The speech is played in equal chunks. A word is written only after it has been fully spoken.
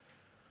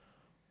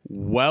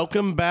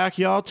Welcome back,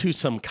 y'all, to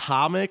some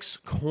Comics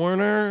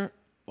Corner.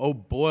 Oh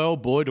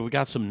boy, do we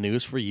got some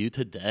news for you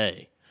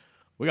today.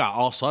 We got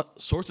all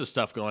sorts of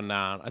stuff going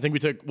on. I think we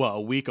took, a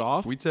week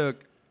off? We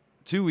took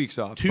 2 weeks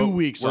off. 2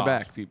 weeks off. We're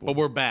back, people. But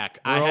we're back.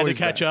 We're I had to always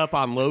catch back. up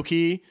on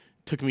Loki.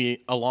 Took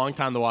me a long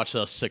time to watch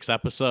those 6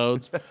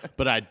 episodes.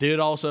 But I did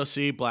also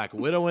see Black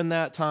Widow in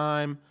that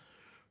time.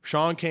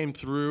 Sean came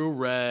through,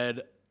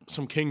 read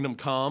some Kingdom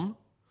Come.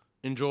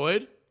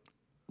 Enjoyed.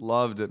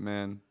 Loved it,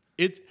 man.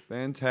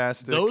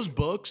 Fantastic. Those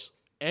books,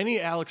 any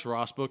Alex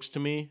Ross books to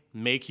me,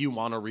 make you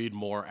want to read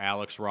more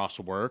Alex Ross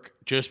work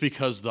just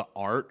because the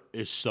art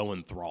is so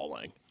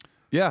enthralling.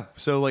 Yeah.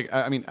 So, we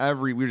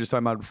were just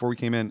talking about it before we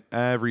came in.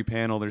 Every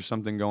panel, there's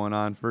something going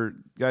on. For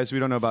guys who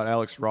don't know about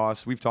Alex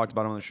Ross, we've talked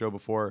about him on the show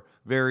before.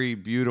 Very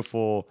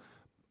beautiful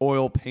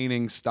oil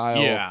painting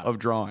style of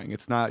drawing.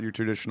 It's not your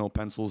traditional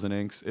pencils and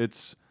inks.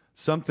 It's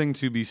something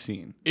to be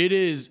seen. It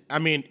is. I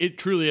mean, it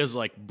truly is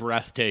like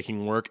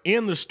breathtaking work.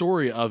 And the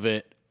story of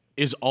it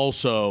is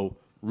also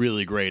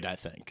really great, I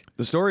think.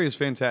 The story is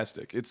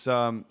fantastic. It's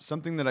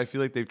something that I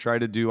feel like they've tried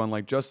to do on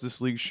like Justice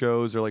League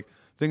shows or like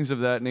things of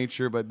that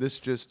nature, but this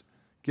just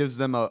gives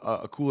them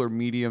a cooler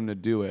medium to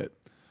do it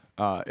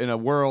in a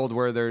world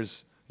where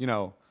there's,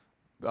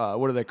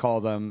 what do they call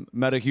them?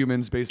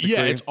 Metahumans, basically.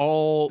 Yeah, it's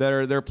all...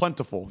 They're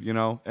plentiful,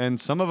 and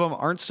some of them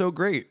aren't so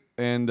great,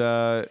 and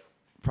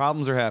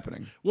problems are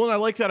happening. Well, I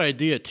like that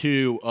idea,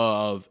 too,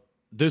 of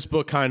this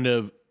book kind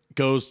of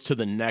goes to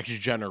the next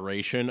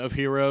generation of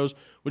heroes,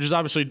 which has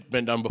obviously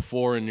been done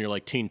before in your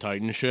like Teen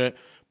Titan shit.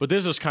 But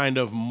this is kind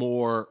of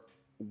more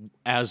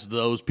as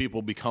those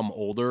people become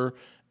older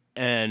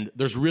and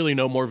there's really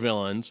no more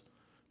villains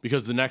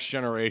because the next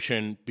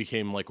generation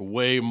became like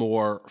way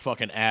more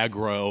fucking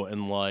aggro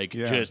and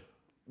just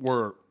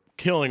were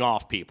killing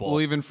off people. Well,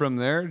 even from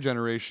their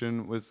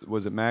generation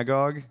was it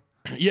Magog?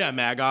 Yeah,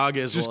 Magog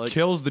is just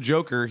kills the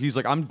Joker. He's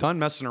like, I'm done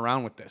messing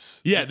around with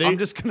this. Yeah, I'm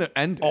just gonna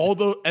end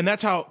it. And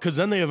that's how, because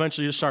then they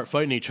eventually just start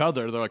fighting each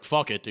other. They're like,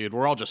 "Fuck it, dude.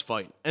 We're all just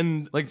fighting."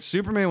 And like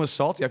Superman was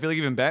salty. I feel like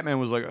even Batman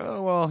was like,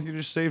 "Oh well, you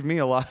just saved me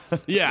a lot."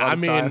 Yeah, I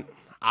mean,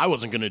 I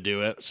wasn't gonna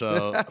do it,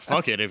 so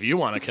fuck it. If you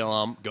want to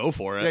kill him, go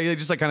for it. Yeah, he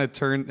just like kind of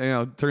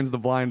turns the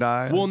blind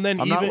eye. Well, and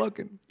then I'm not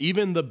looking.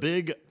 Even the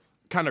big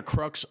kind of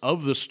crux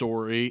of the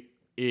story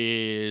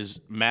is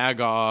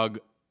Magog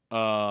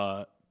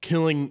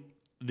killing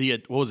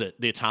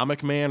the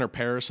Atomic Man or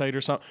Parasite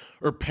or something,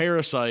 or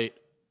Parasite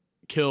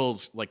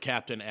kills like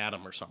Captain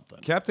Atom or something.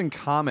 Captain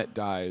Comet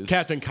dies.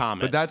 Captain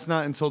Comet, but that's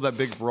not until that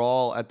big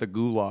brawl at the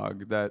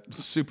Gulag that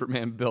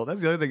Superman built.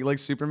 That's the other thing. Like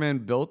Superman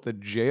built the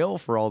jail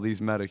for all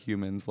these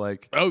metahumans.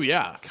 Like, oh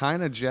yeah,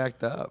 kind of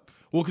jacked up.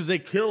 Well, because they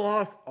kill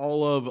off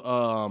all of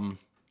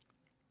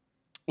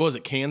what was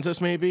it,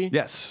 Kansas? Maybe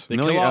yes, they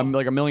kill off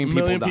like a million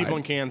people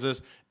in Kansas,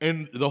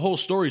 and the whole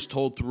story's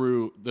told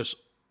through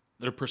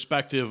their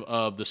perspective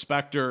of the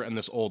Spectre and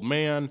this old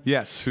man.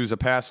 Yes, who's a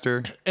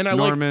pastor. And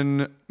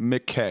Norman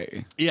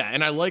McKay. Yeah,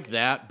 and I like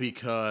that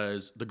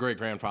because the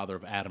great-grandfather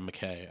of Adam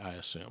McKay, I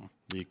assume,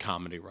 the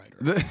comedy writer.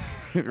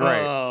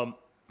 Right.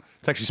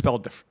 It's actually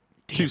spelled different.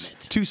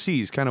 Two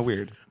C's, kind of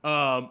weird.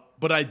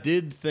 But I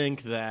did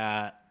think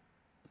that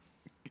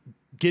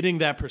getting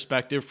that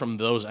perspective from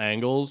those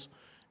angles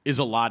is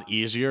a lot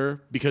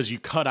easier because you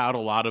cut out a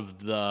lot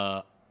of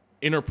the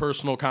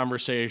interpersonal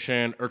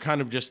conversation or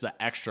kind of just the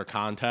extra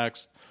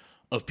context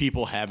of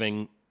people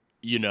having,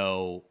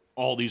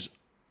 all these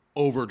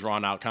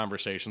overdrawn out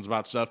conversations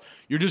about stuff.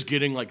 You're just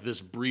getting like this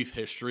brief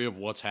history of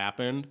what's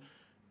happened.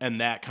 And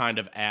that kind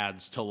of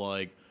adds to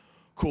like,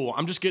 cool,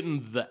 I'm just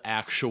getting the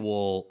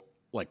actual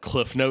like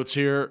cliff notes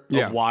here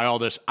of why all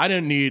this, I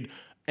didn't need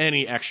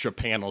any extra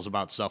panels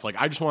about stuff. Like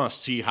I just want to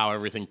see how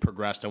everything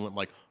progressed and went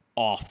like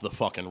off the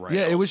fucking rails.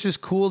 Yeah, it was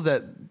just cool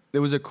that it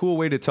was a cool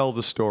way to tell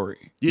the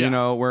story.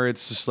 Yeah. Where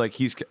it's just like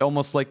he's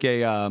almost like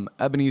a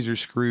Ebenezer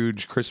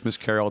Scrooge Christmas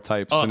Carol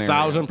type scenario.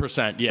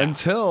 1,000%, yeah.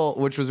 Until,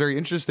 which was very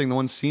interesting, the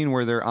one scene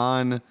where they're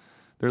on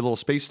their little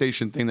space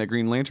station thing that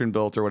Green Lantern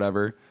built or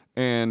whatever,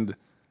 and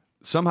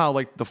somehow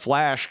like the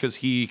Flash, because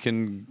he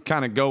can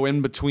kind of go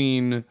in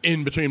between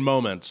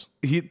moments.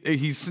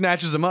 He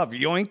snatches him up,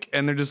 yoink,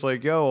 and they're just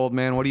like, "Yo, old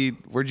man,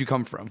 where'd you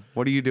come from?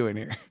 What are you doing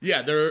here?"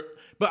 Yeah,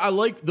 but I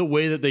like the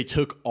way that they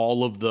took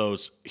all of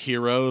those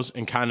heroes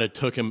and kind of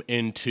took them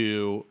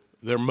into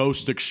their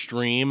most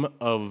extreme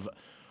of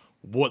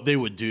what they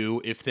would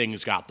do if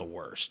things got the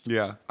worst.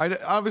 Yeah.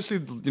 Obviously,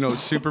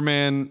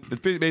 Superman,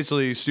 it's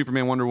basically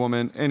Superman, Wonder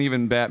Woman, and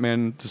even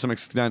Batman to some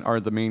extent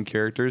are the main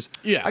characters.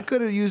 Yeah. I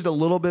could have used a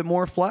little bit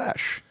more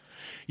Flash.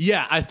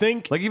 Yeah, I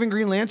think... Like even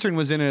Green Lantern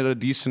was in it a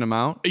decent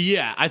amount.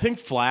 Yeah, I think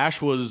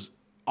Flash was...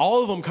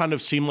 All of them kind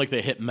of seemed like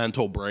they hit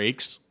mental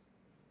breaks.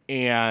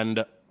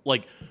 And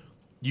like...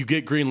 You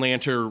get Green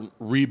Lantern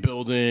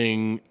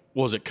rebuilding,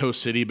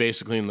 Coast City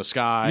basically in the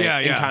sky? Yeah,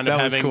 and kind of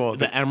that having was cool.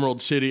 The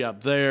Emerald City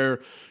up there.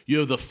 You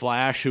have the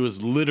Flash, who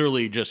is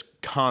literally just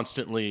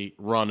constantly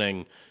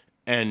running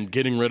and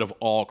getting rid of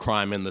all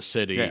crime in the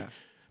city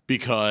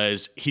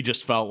because he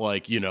just felt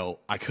like,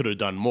 I could have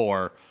done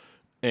more.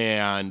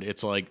 And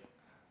it's like,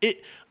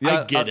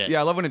 I get it. Yeah,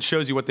 I love when it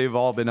shows you what they've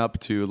all been up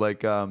to.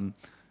 Like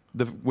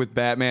with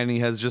Batman, he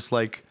has just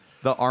like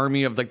the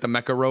army of like the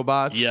mecha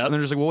robots. Yep. And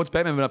they're just like, well, what's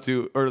Batman been up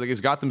to? Or like,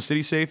 is Gotham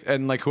City safe?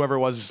 And like whoever it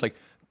was just like,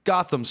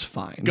 Gotham's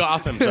fine.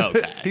 Gotham's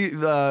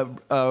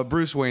okay.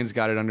 Bruce Wayne's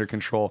got it under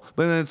control.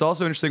 But then it's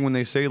also interesting when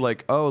they say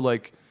like, oh,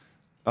 like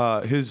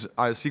his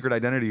secret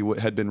identity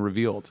had been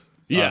revealed.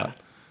 Yeah.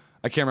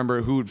 I can't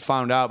remember who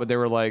found out, but they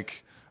were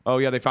like, oh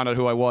yeah, they found out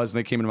who I was, and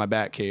they came into my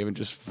Batcave and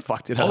just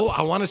fucked it up. Oh,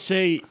 I want to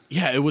say,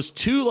 yeah, it was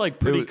two like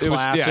pretty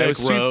classic it was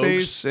rogues.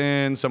 Two-Face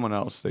and someone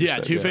else. Yeah,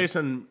 Two-Face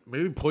and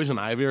maybe Poison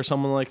Ivy or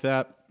something like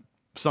that.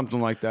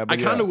 Something like that. But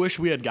I kind of wish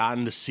we had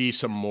gotten to see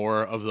some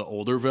more of the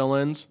older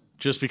villains,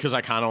 just because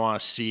I kind of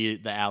want to see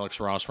the Alex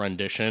Ross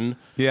rendition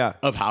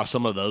of how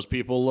some of those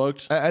people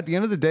looked. At the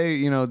end of the day,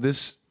 you know,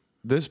 this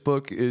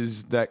book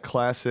is that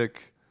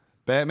classic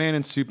Batman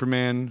and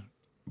Superman,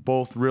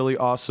 both really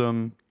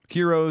awesome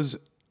heroes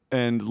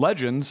and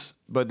legends,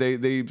 but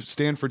they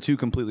stand for two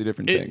completely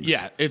different things.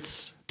 Yeah,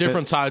 it's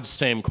different sides,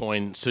 same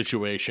coin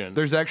situation.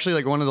 There's actually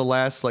like one of the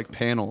last like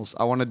panels.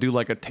 I want to do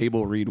like a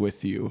table read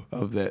with you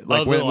of that,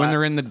 like when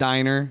they're in the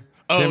diner,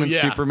 him and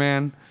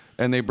Superman,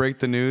 and they break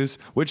the news.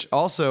 Which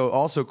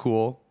also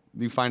cool.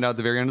 You find out at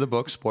the very end of the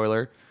book,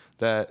 spoiler,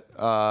 that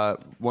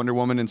Wonder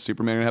Woman and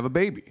Superman are gonna have a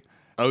baby.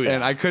 Oh yeah,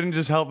 and I couldn't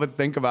just help but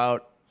think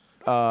about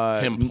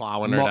him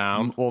plowing her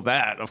down. Well,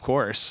 that of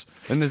course.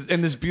 And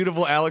this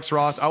beautiful Alex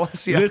Ross. I want to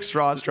see Alex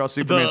Ross draw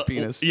Superman's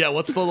penis. Yeah,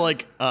 what's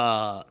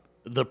the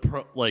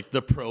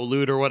the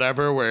prelude or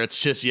whatever, where it's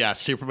just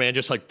Superman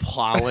just like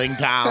plowing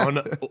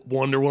down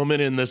Wonder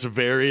Woman in this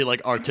very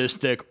like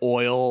artistic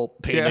oil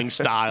painting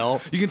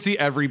style. You can see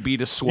every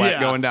bead of sweat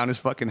going down his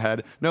fucking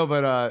head. No,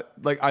 but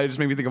like I just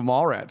made me think of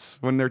Mallrats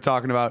when they're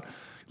talking about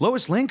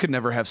Lois Lane could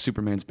never have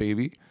Superman's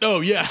baby.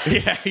 Oh yeah.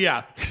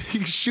 He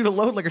could shoot a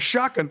load like a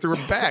shotgun through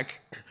her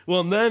back.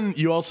 Well, and then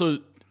you also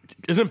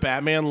isn't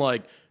Batman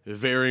like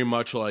very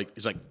much like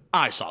he's like,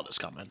 I saw this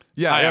coming.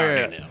 Yeah, I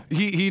already knew.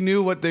 He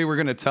knew what they were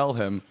gonna tell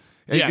him.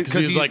 Yeah,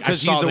 because he's like,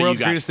 he's the world's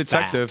greatest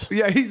detective.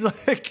 Yeah, he's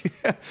like,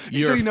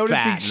 so he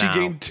noticed she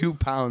gained 2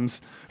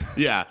 pounds.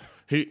 Yeah,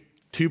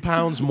 2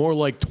 pounds more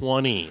like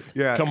 20.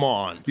 Yeah, come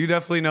on. You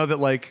definitely know that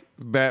like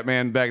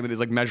Batman back then is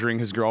like measuring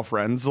his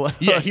girlfriends.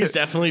 Yeah, he's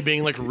definitely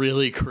being like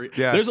really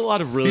creepy. Yeah, there's a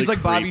lot of really. He's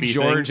like Bobby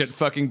George things at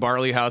fucking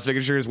Barley House,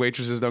 making sure his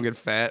waitresses don't get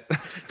fat.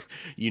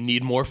 You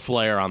need more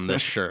flair on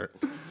this shirt.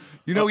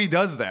 You know he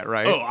does that,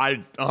 right? Oh,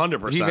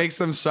 100%. He makes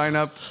them sign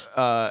up.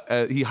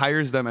 He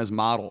hires them as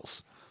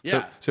models.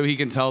 Yeah. So he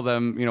can tell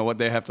them, you know, what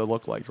they have to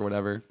look like or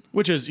whatever.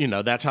 Which is, you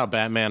know, that's how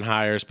Batman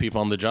hires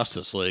people in the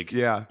Justice League.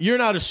 Yeah. You're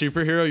not a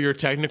superhero. You're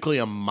technically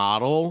a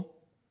model,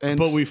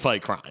 but we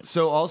fight crime.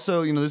 So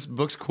also, you know, this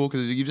book's cool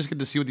because you just get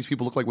to see what these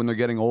people look like when they're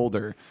getting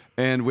older.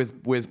 And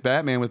with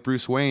Batman, with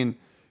Bruce Wayne,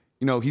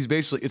 you know, it's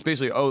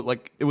basically,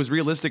 like it was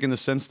realistic in the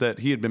sense that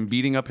he had been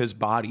beating up his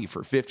body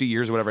for 50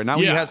 years or whatever. Now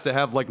he has to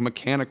have like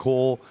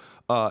mechanical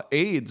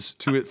aids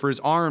to it for his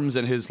arms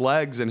and his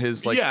legs and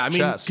his like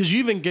chest. Because you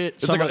even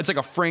get it's like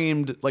a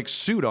framed like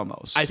suit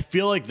almost. I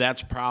feel like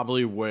that's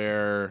probably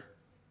where,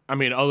 I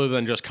mean, other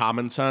than just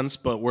common sense,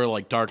 but where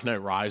like Dark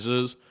Knight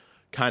Rises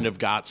kind of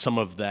got some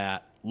of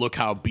that. Look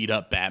how beat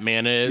up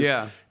Batman is.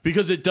 Yeah,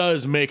 because it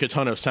does make a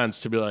ton of sense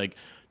to be like,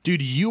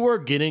 dude, you are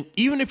getting,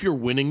 even if you're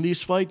winning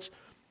these fights,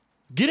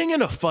 getting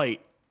in a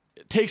fight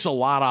takes a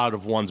lot out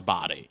of one's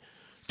body.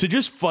 To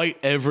just fight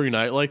every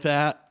night like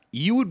that,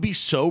 you would be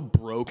so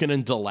broken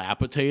and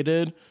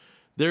dilapidated.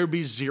 There'd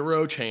be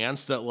zero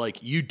chance that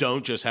like you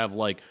don't just have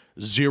like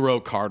zero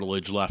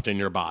cartilage left in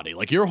your body.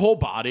 Like your whole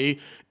body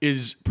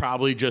is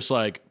probably just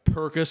like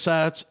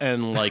Percocets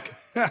and like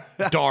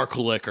dark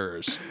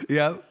liquors.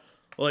 Yep.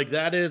 Like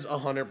that is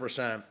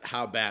 100%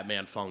 how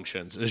Batman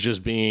functions, is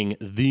just being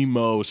the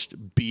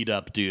most beat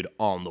up dude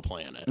on the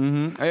planet.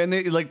 Mm-hmm. And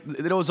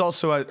it was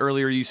also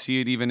earlier you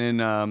see it even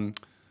in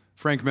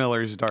Frank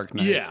Miller's Dark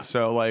Knight. Yeah.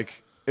 So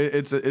like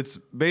it's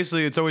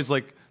basically it's always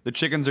like the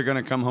chickens are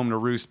gonna come home to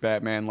roost.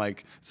 Batman.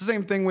 Like it's the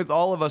same thing with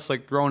all of us.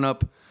 Like growing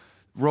up,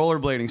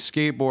 rollerblading,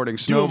 skateboarding,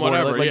 snowboarding.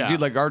 Whatever,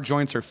 dude, like our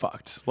joints are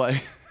fucked.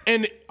 Like.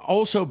 And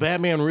also,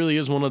 Batman really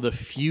is one of the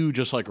few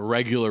just like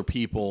regular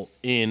people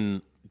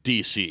in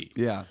DC.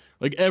 Yeah.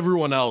 Like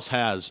everyone else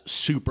has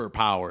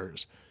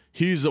superpowers.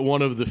 He's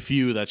one of the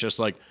few that's just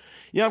like,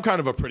 yeah, I'm kind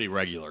of a pretty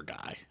regular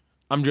guy.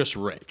 I'm just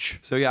rich.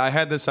 So yeah, I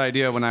had this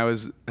idea when I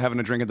was having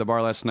a drink at the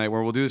bar last night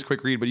where we'll do this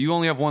quick read, but you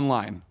only have one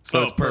line.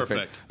 So it's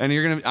perfect. And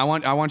I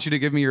want you to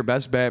give me your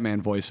best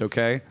Batman voice,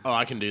 okay? Oh,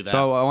 I can do that.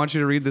 So I want you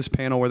to read this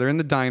panel where they're in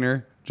the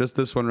diner, just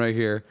this one right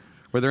here,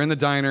 where they're in the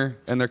diner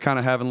and they're kind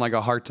of having like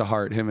a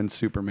heart-to-heart, him and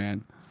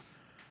Superman.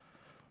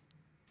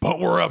 But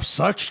we're of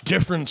such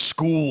different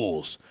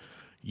schools.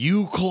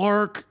 You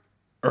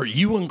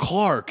and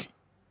Clark,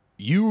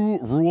 you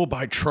rule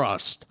by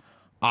trust.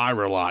 I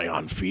rely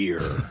on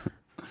fear.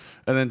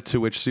 And then to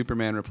which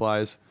Superman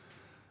replies,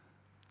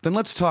 then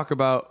let's talk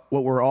about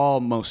what we're all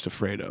most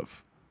afraid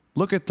of.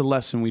 Look at the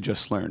lesson we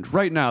just learned.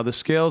 Right now, the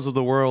scales of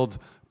the world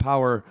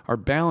power are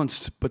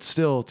balanced, but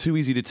still too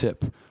easy to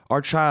tip.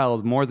 Our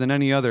child, more than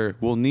any other,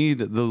 will need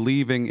the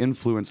leaving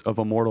influence of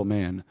a mortal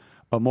man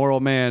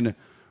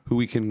who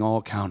we can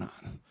all count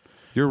on.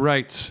 You're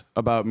right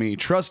about me.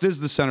 Trust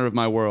is the center of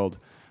my world,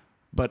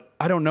 but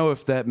I don't know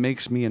if that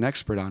makes me an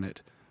expert on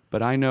it.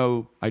 But I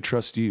know I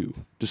trust you.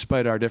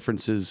 Despite our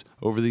differences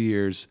over the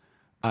years,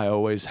 I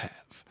always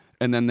have.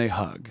 And then they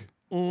hug.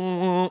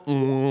 And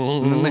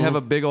then they have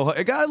a big old.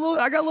 I got a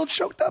little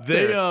choked up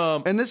there.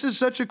 And this is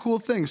such a cool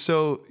thing.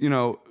 So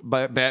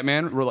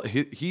Batman,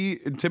 he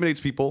intimidates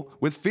people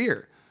with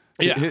fear.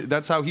 Yeah,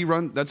 that's how he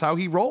runs. That's how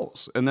he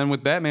rolls. And then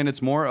with Batman,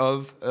 it's more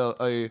of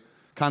a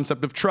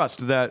concept of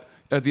trust that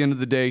at the end of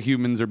the day,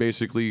 humans are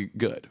basically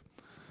good.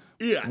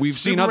 Yeah, we've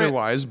seen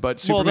otherwise, but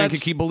Superman can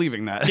keep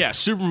believing that. Yeah,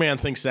 Superman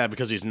thinks that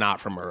because he's not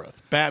from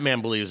Earth.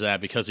 Batman believes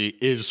that because he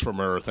is from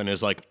Earth and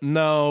is like,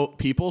 no,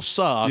 people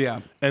suck,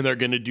 and they're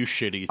going to do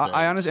shitty things.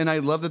 I honestly, and I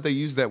love that they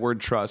use that word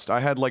trust. I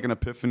had like an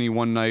epiphany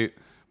one night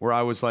where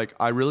I was like,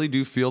 I really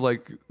do feel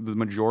like the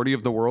majority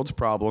of the world's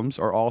problems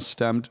are all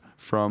stemmed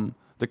from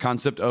the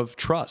concept of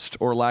trust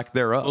or lack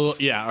thereof. Or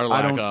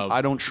lack of.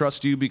 I don't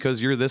trust you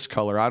because you're this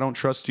color. I don't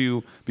trust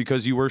you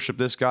because you worship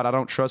this God. I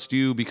don't trust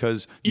you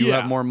because you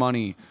have more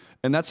money.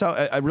 And that's how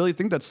I really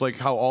think that's like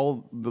how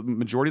all the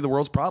majority of the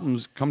world's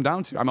problems come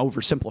down to. I'm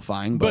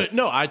oversimplifying, but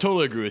no, I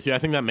totally agree with you. I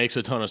think that makes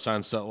a ton of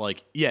sense. That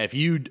like, yeah, if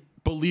you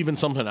believe in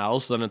something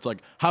else, then it's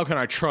like, how can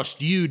I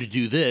trust you to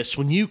do this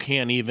when you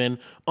can't even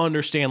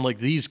understand like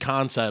these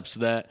concepts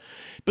that?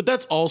 But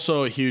that's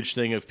also a huge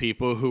thing of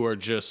people who are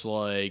just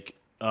like,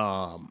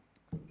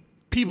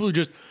 people who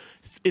just.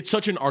 It's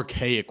such an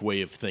archaic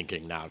way of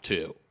thinking now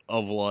too.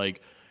 Of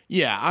like,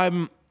 yeah,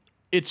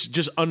 It's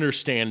just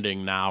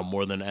understanding now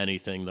more than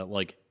anything that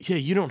like, yeah,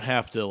 you don't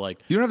have to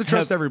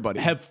trust everybody.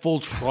 Have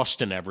full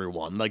trust in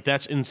everyone. Like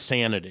that's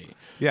insanity.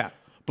 Yeah.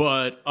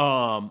 But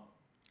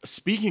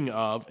speaking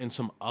of, in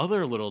some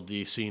other little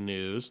DC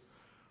news,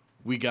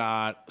 we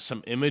got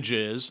some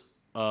images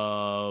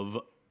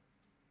from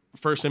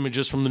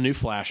the new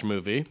Flash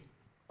movie.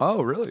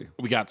 Oh, really?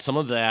 We got some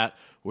of that.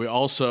 We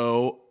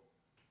also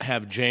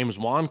have James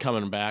Wan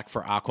coming back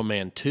for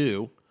Aquaman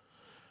 2.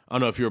 I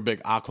don't know if you're a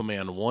big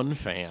Aquaman 1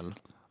 fan.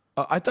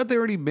 I thought they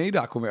already made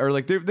Aquaman, or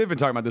like they've been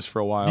talking about this for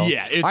a while.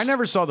 Yeah, I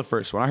never saw the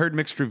first one. I heard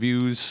mixed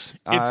reviews.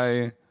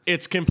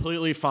 It's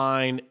completely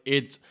fine.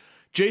 It's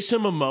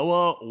Jason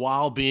Momoa,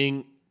 while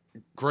being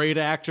great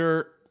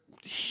actor,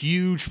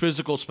 huge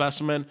physical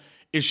specimen,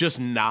 is just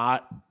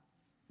not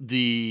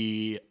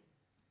the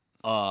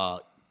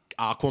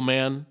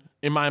Aquaman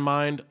in my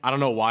mind. I don't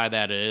know why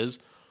that is.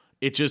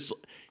 It just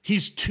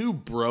he's too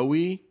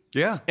bro-y.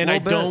 Yeah, and I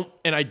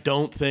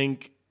don't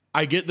think.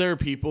 I get there are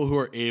people who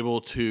are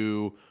able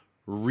to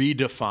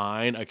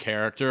redefine a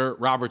character.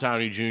 Robert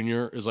Downey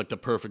Jr. is like the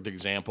perfect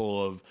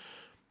example of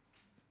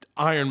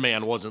Iron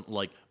Man wasn't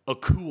like a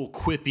cool,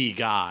 quippy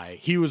guy.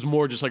 He was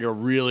more just like a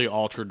really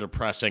ultra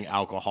depressing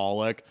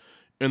alcoholic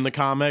in the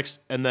comics.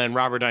 And then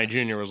Robert Downey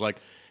Jr. was like,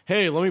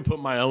 hey, let me put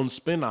my own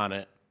spin on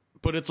it.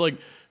 But it's like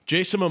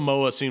Jason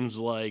Momoa seems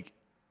like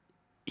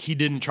he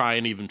didn't try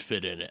and even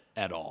fit in it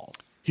at all.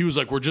 He was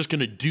like, we're just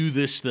going to do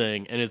this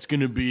thing, and it's going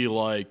to be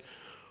like,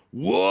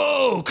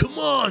 whoa, come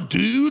on,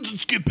 dudes,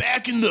 let's get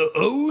back in the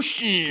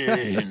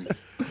ocean.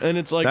 And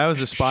it's like, that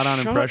was a spot-on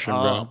impression,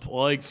 up. bro.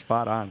 Like,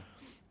 spot on.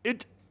 I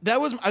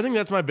think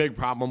that's my big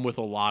problem with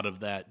a lot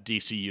of that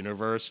DC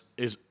universe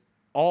is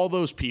all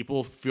those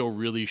people feel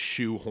really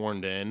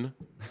shoehorned in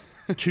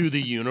to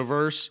the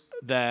universe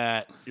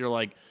that you're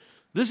like,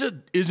 this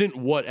isn't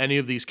what any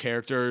of these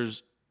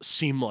characters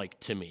seem like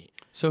to me.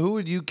 So who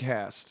would you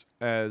cast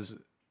as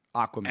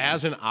Aquaman?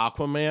 As an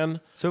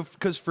Aquaman? So,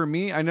 because for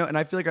me, I know, and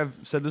I feel like I've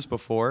said this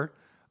before,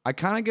 I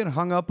kind of get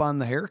hung up on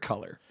the hair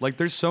color. Like,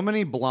 there's so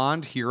many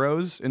blonde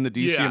heroes in the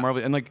DC and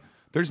Marvel, and like,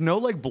 there's no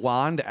like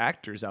blonde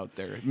actors out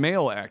there,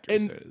 male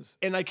actors.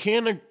 And I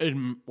can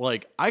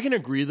I can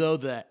agree though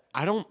that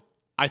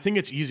I think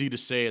it's easy to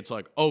say it's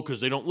like, oh,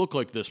 because they don't look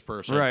like this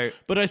person, right?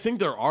 But I think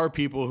there are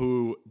people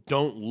who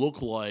don't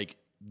look like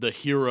the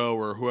hero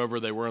or whoever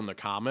they were in the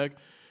comic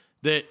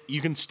that you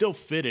can still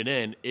fit it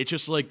in. It's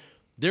just like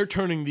they're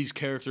turning these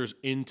characters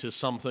into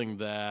something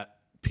that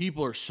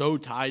people are so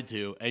tied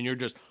to, and you're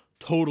just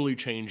totally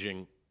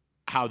changing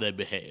how they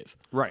behave.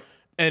 Right.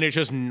 And it's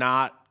just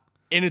not,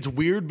 and it's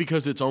weird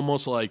because it's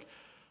almost like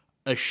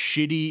it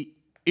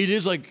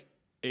is like,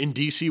 in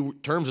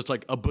DC terms, it's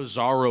like a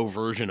bizarro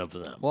version of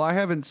them. Well, I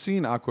haven't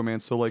seen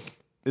Aquaman, so like,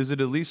 is it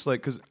at least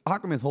like, because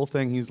Aquaman's whole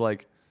thing, he's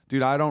like,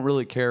 dude, I don't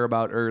really care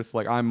about Earth.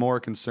 Like, I'm more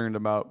concerned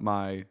about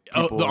my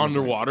people the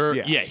underwater.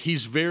 Yeah,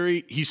 he's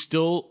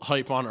still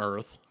hype on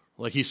Earth.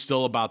 Like, he's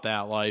still about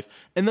that life.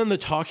 And then the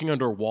talking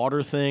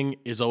underwater thing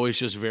is always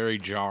just very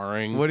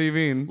jarring. What do you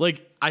mean?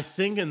 Like, I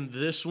think in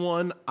this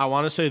one, I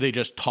want to say they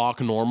just talk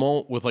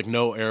normal with, like,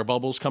 no air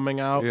bubbles coming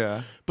out.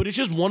 Yeah. But it's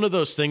just one of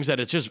those things that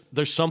it's just,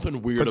 there's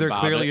something weird about it.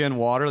 But they're clearly in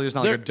water? There's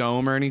not like a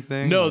dome or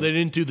anything? No, they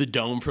didn't do the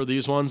dome for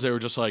these ones. They were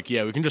just like,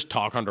 yeah, we can just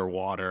talk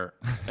underwater.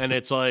 And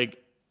it's like,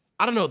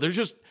 I don't know,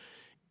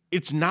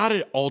 it's not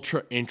an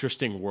ultra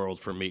interesting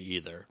world for me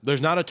either.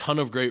 There's not a ton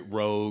of great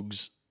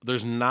rogues.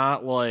 There's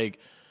not like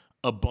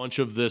a bunch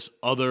of this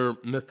other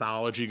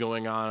mythology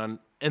going on.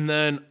 And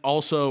then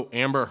also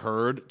Amber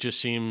Heard just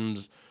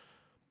seems,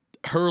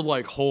 her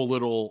like whole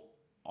little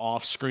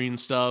off-screen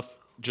stuff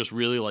just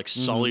really like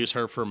sullies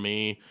her for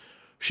me.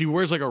 She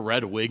wears like a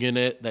red wig in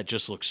it that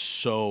just looks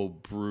so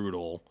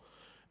brutal.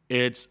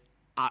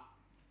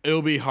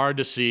 It'll be hard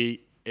to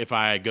see if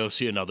I go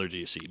see another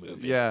DC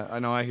movie. Yeah, I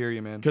know. I hear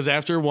you, man. Because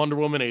after Wonder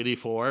Woman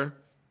 84,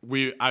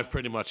 I've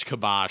pretty much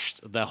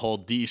kiboshed the whole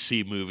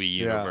DC movie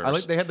universe. Yeah, I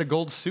like they had the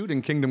gold suit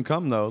in Kingdom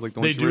Come though. Like the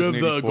one They she do wears have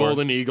in the 84.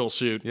 Golden Eagle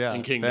suit Yeah,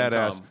 in Kingdom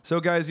badass. Come. So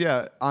guys,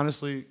 yeah,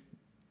 honestly,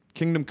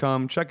 Kingdom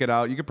Come, check it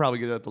out. You could probably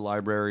get it at the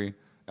library.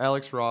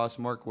 Alex Ross,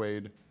 Mark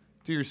Waid,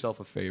 do yourself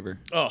a favor.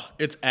 Oh,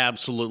 it's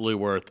absolutely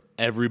worth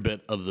every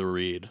bit of the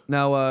read.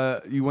 Now,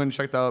 you went and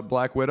checked out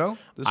Black Widow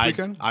this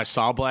weekend? I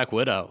saw Black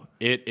Widow.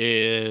 It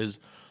is,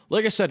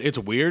 like I said, it's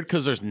weird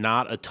because there's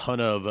not a ton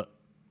of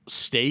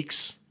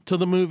stakes to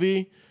the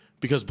movie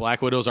because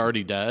Black Widow's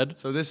already dead.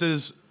 So this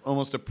is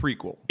almost a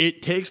prequel.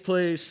 It takes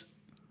place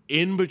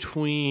in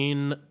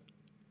between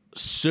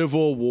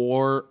Civil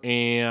War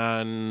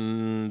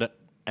and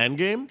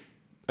Endgame,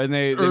 And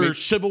or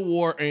Civil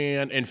War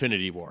and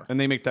Infinity War.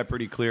 they make that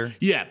pretty clear.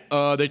 Yeah,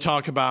 they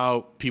talk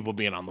about people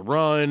being on the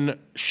run.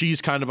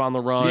 She's kind of on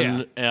the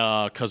run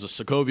because of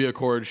Sokovia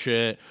Accord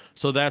shit.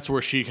 So that's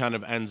where she kind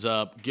of ends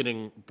up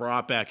getting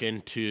brought back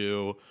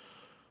into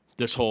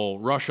this whole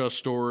Russia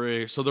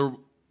story. So there are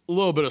a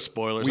little bit of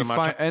spoilers.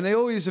 And they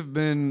always have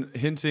been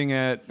hinting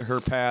at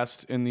her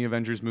past in the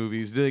Avengers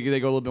movies. They go a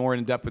little bit more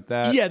in depth with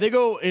that. Yeah, they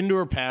go into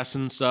her past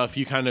and stuff.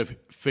 You kind of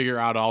figure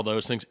out all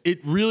those things.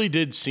 It really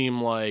did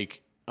seem like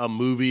a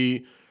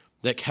movie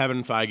that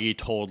Kevin Feige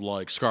told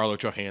like Scarlett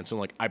Johansson,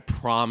 like, I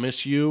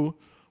promise you,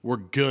 we're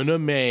gonna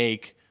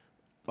make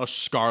a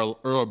Scarlet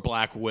or a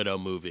Black Widow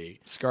movie.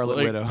 A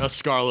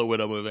Scarlet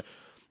Widow movie.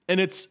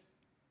 And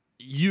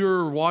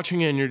you're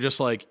watching it and you're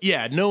just like,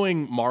 yeah,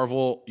 knowing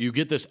Marvel, you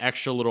get this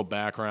extra little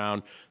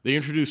background. They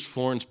introduced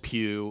Florence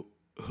Pugh,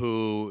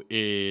 who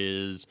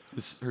is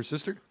Her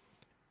sister?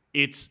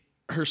 It's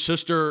her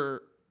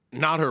sister,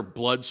 not her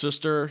blood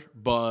sister,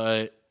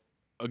 but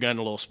again,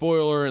 a little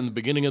spoiler, in the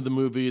beginning of the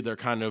movie, they're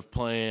kind of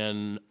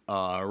playing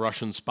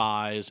Russian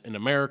spies in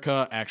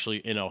America, actually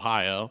in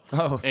Ohio.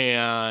 Oh.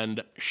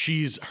 And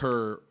she's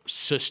her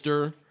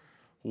sister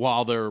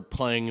while they're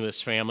playing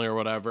this family or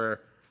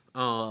whatever.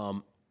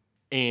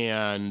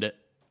 And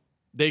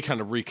they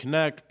kind of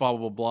reconnect, blah,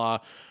 blah, blah.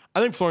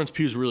 I think Florence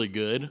Pugh's really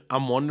good.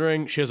 I'm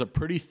wondering, she has a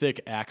pretty thick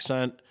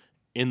accent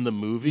in the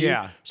movie.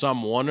 Yeah. So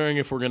I'm wondering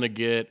if we're going to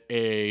get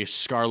a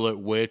Scarlet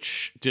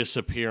Witch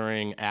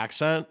disappearing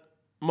accent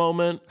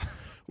moment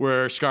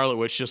where Scarlet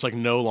Witch just like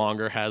no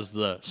longer has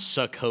the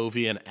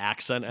Sokovian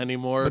accent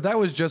anymore. But that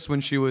was just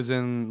when she was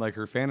in like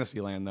her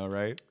fantasy land though,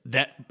 right?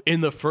 That in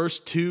the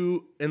first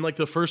two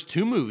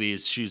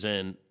movies she's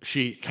in,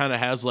 she kind of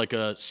has like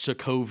a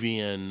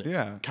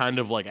Sokovian kind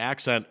of like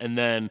accent, and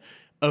then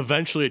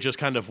eventually it just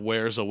kind of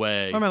wears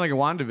away. I mean, like in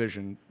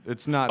WandaVision,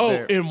 it's not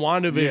there. In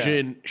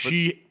WandaVision,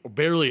 she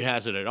barely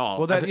has it at all.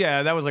 Well,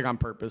 that was like on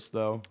purpose,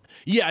 though.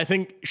 Yeah, I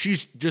think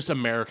she's just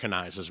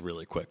Americanizes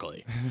really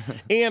quickly.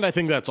 And I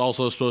think that's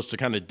also supposed to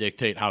kind of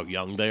dictate how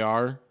young they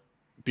are,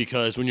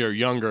 because when you're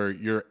younger,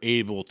 you're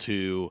able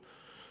to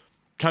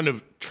kind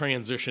of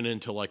transition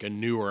into like a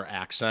newer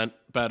accent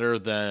better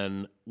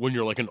than when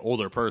you're like an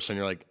older person.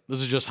 You're like, this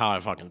is just how I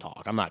fucking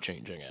talk. I'm not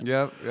changing it.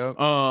 Yep.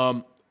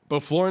 But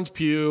Florence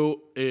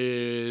Pugh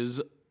is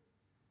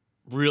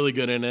really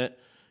good in it.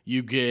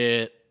 You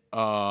get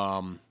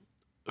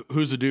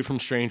who's the dude from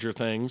Stranger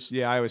Things?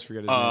 Yeah, I always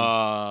forget his name.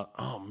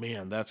 Oh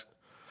man,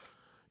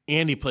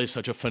 Andy plays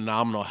such a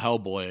phenomenal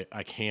Hellboy.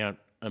 I can't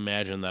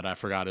imagine that I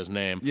forgot his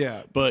name.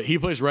 Yeah, but he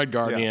plays Red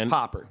Guardian. Yeah,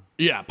 Hopper.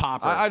 Yeah,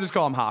 Popper. I just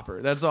call him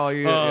Hopper. That's all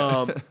you.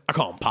 I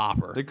call him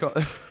Popper. They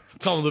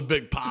call him the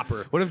Big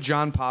Popper. What if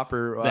John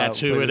Popper? That's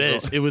who it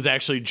is. It was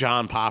actually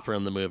John Popper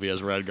in the movie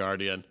as Red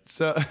Guardian.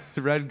 So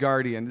Red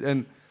Guardian,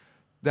 and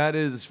that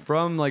is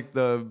from like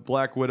the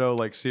Black Widow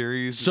like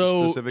series.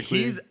 So specifically,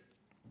 he's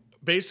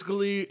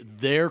basically He's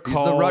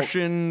the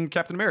Russian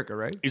Captain America,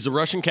 right? He's a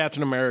Russian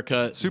Captain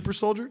America. Super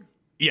soldier?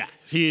 Yeah.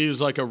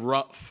 He's like a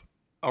rough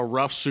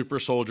super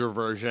soldier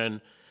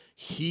version.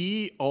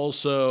 He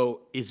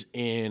also is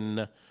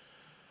in,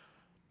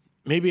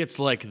 maybe it's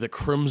like the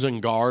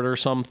Crimson Guard or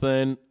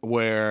something,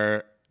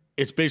 where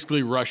it's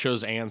basically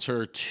Russia's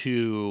answer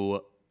to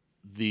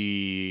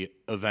the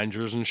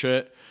Avengers and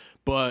shit.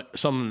 But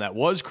something that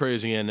was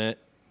crazy in it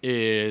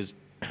is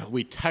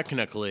we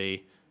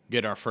technically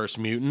get our first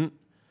mutant.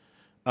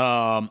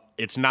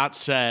 It's not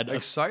said.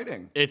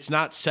 Exciting. It's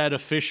not said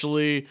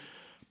officially,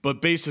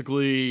 but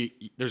basically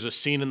there's a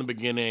scene in the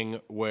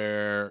beginning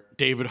where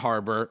David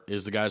Harbour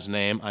is the guy's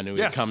name. I knew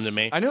he'd come to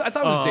me. I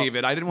thought it was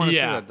David. I didn't want to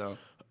say that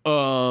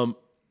though.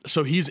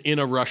 So he's in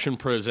a Russian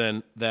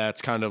prison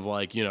that's kind of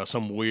like,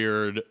 some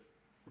weird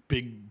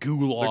big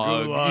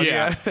gulag.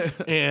 Yeah.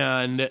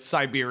 And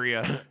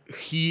Siberia.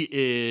 He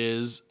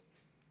is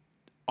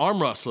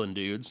arm wrestling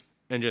dudes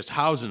and just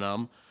housing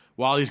them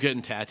while he's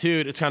getting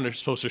tattooed. It's kind of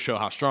supposed to show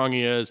how strong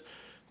he is.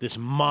 this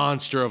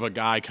monster of a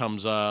guy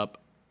comes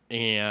up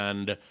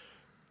and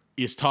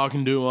is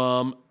talking to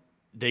him.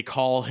 They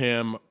call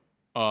him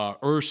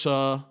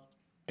Ursa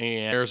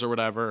and or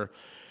whatever,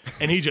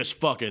 and he just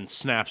fucking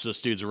snaps this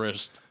dude's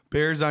wrist.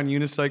 Bears on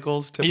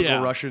unicycles,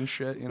 typical Russian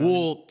shit. You know?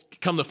 Well,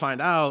 come to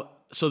find out,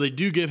 so they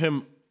do give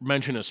him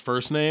mention his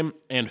first name,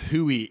 and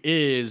who he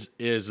is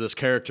this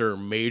character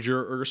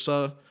Major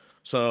Ursa.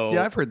 So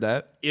yeah, I've heard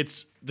that.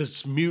 It's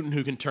this mutant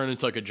who can turn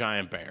into like a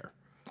giant bear.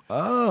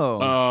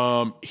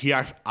 Oh. He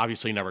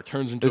obviously never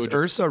turns into Is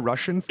Ursa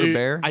Russian for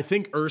bear? I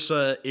think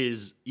Ursa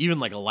is even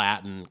like a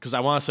Latin, because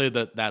I want to say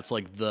that that's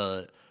like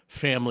the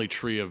family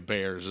tree of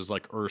bears is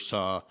like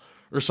Ursa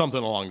or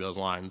something along those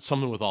lines.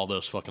 Something with all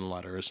those fucking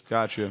letters.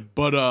 Gotcha.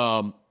 But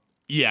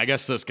yeah, I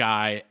guess this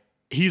guy,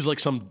 he's like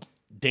some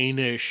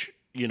Danish,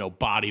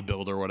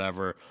 bodybuilder or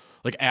whatever.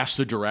 Like asked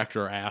the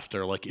director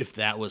after, like if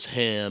that was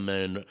him,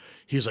 and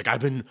he's like, I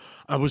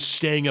was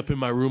staying up in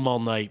my room all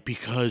night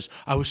because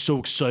I was so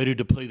excited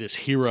to play this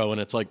hero, and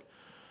it's like,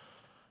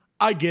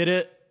 I get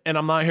it, and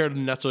I'm not here to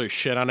necessarily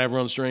shit on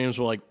everyone's dreams,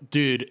 but like,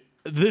 dude,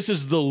 this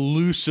is the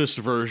loosest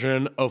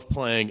version of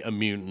playing a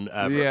mutant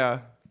ever. Yeah.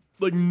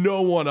 Like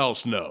no one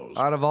else knows.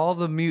 Out of all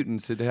the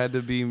mutants, it had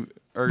to be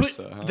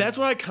Ursa. But huh? that's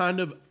what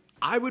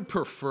I would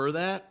prefer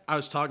that. I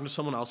was talking to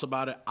someone else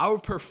about it. I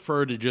would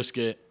prefer to just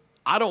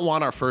I don't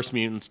want our first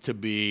mutants to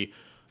be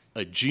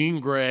a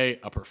Jean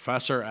Grey, a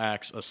Professor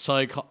X, a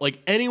like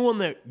anyone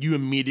that you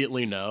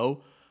immediately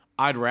know.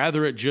 I'd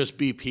rather it just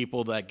be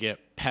people that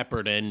get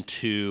peppered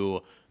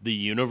into the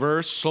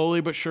universe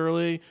slowly but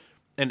surely.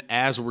 And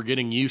as we're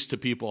getting used to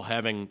people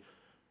having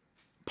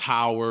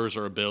powers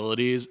or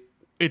abilities,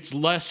 it's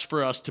less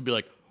for us to be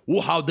like,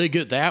 well, how'd they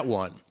get that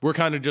one? We're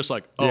kind of just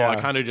like, I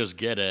kind of just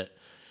get it.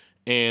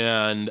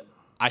 And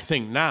I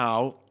think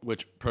now,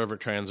 which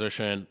perfect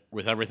transition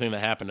with everything that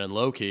happened in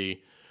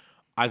Loki,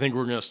 I think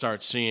we're going to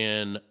start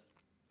seeing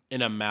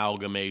an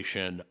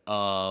amalgamation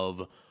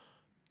of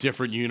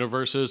different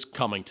universes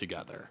coming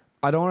together.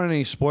 I don't want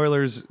any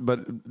spoilers,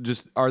 but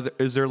just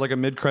is there like a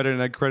mid-credit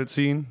and end-credit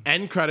scene?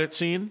 End credit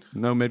scene.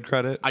 No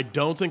mid-credit? I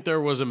don't think there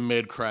was a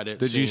mid-credit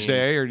scene. Did you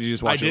stay or did you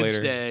just watch it later? I did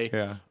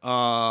stay.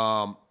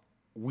 Yeah.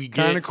 We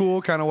get kind of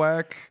cool, kind of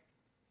whack.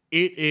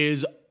 It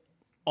is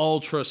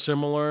ultra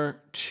similar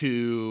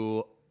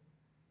to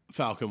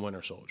Falcon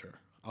Winter Soldier.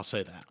 I'll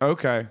say that.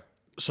 Okay.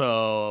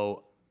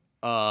 So,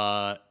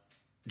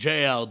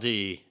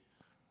 JLD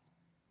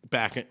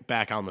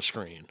back on the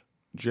screen.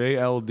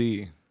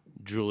 JLD.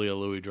 Julia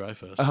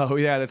Louis-Dreyfus. Oh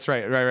yeah, that's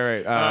right.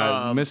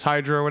 Right. Miss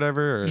Hydra or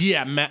whatever. Or?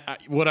 Yeah,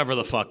 whatever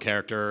the fuck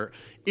character.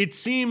 It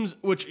seems,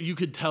 which you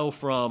could tell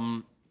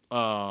from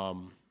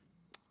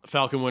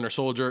Falcon Winter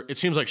Soldier, it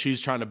seems like she's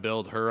trying to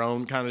build her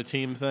own kind of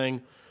team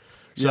thing.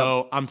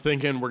 So I'm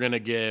thinking we're gonna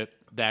get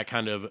that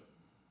kind of,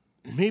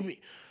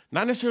 maybe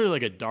not necessarily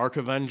like a Dark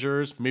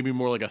Avengers, maybe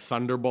more like a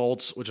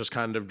Thunderbolts, which is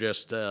kind of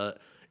just.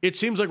 It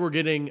seems like we're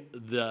getting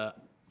the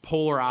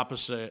polar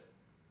opposite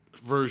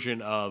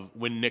version of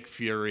when Nick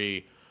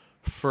Fury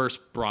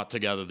first brought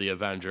together the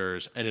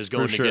Avengers and is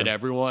going to get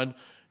everyone.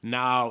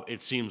 Now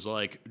it seems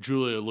like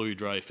Julia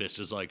Louis-Dreyfus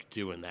is like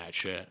doing that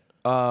shit.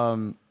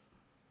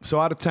 So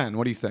out of 10,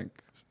 what do you think?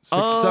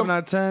 7 out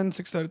of 10,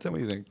 6 out of 10. What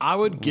do you think? I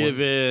would give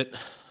it.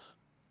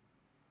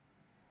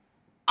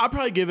 I'd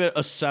probably give it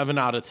a 7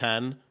 out of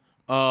 10.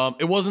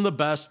 It wasn't the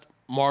best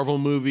Marvel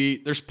movie.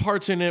 There's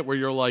parts in it where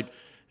you're like,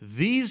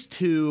 these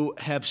two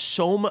have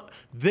so much.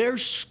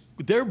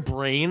 Their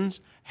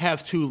brains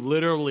have to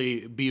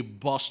literally be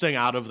busting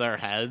out of their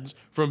heads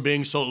from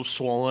being so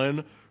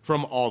swollen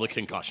from all the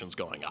concussions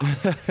going on.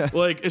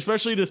 Like,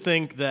 especially to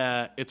think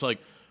that it's like,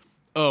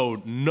 oh,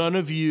 neither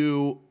of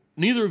you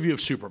have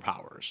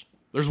superpowers.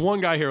 There's one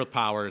guy here with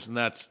powers, and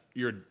that's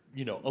your,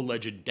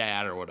 alleged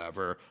dad or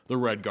whatever, the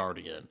Red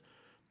Guardian.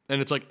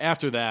 And it's like,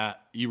 after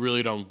that, you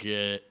really don't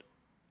get,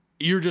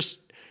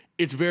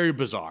 it's very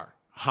bizarre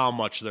how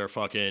much they're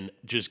fucking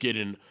just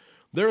getting.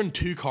 They're in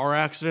 2 car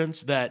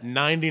accidents that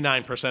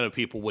 99% of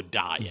people would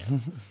die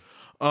in.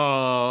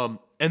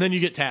 And then you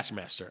get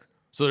Taskmaster.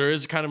 So there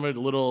is kind of a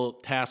little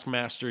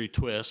Taskmaster-y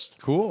twist.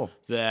 Cool.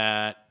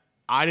 That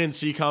I didn't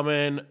see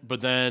coming, but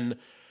then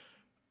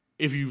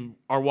if you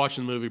are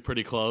watching the movie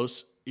pretty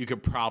close, you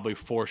could probably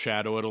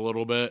foreshadow it a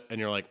little bit, and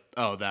you're like,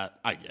 oh,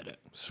 I get it.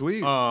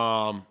 Sweet.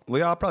 Well,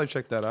 yeah, I'll probably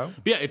check that out.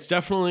 Yeah, that's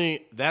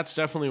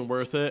definitely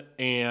worth it.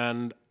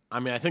 And I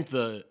mean, I think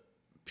the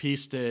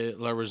piece de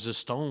la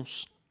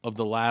resistance of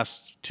the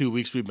last 2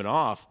 weeks we've been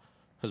off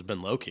has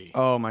been Loki.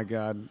 Oh my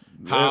God.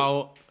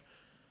 How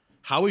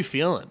are we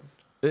feeling?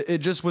 It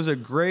just was a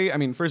great,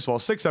 first of all,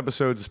 6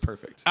 episodes is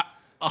perfect.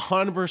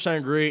 100%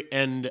 agree.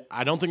 And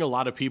I don't think a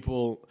lot of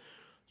people,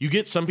 you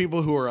get some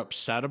people who are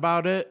upset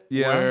about it.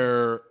 Yeah.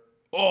 Where,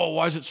 oh,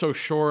 why is it so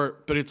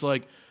short? But it's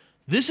like,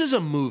 this is a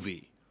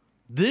movie.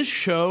 This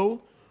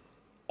show,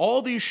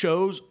 all these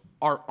shows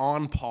are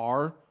on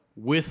par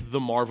with the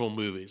Marvel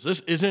movies. This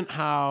isn't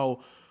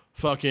how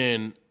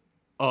fucking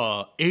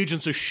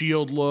Agents of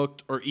S.H.I.E.L.D.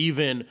 looked, or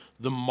even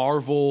the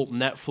Marvel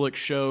Netflix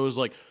shows.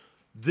 Like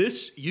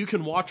this, you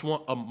can watch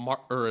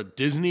a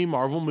Disney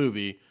Marvel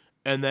movie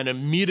and then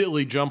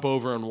immediately jump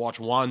over and watch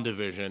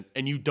WandaVision,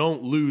 and you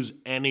don't lose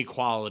any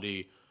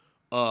quality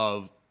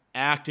of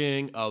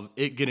acting, of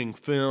it getting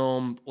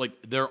filmed. Like,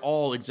 they're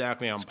all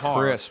exactly on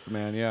par. Crisp,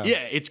 man. Yeah.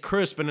 Yeah, it's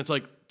crisp, and it's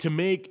like, to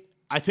make,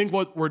 I think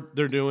what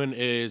they're doing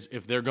is,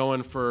 if they're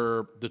going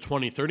for the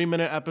 20,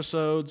 30-minute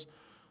episodes,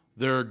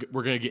 we're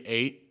going to get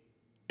 8.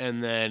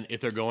 And then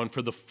if they're going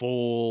for the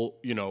full,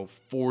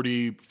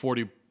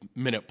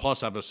 40-minute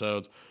plus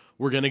episodes,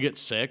 we're going to get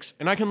 6.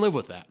 And I can live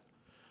with that.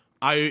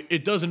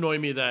 It does annoy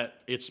me that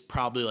it's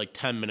probably like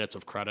 10 minutes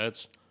of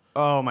credits.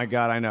 Oh my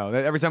God, I know.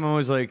 Every time I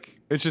was like,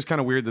 it's just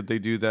kind of weird that they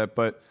do that.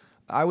 But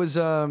I was,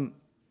 I don't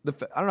know.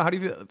 How do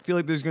you feel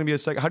like there's going to be a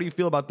second? How do you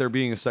feel about there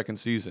being a second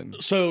season?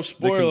 So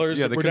spoilers,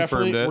 they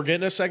confirmed it. we're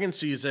getting a second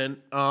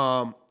season.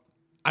 I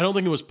don't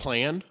think it was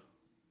planned.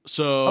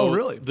 So Oh,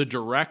 really? The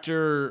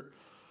director,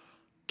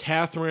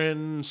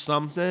 Catherine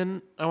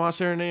something, I want to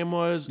say her name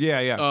was.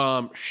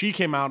 Yeah. She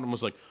came out and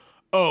was like,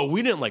 "Oh,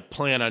 we didn't like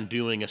plan on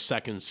doing a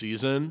second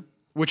season,"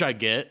 which I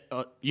get.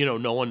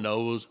 No one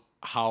knows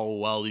how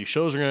well these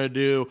shows are going to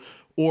do,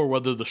 or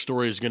whether the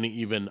story is going to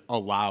even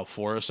allow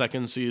for a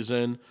second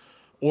season,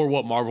 or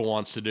what Marvel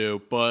wants to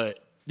do. But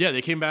yeah,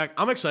 they came back.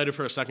 I'm excited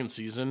for a second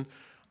season.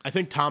 I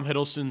think Tom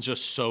Hiddleston's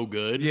just so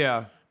good.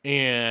 Yeah.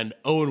 And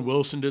Owen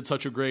Wilson did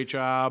such a great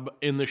job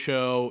in the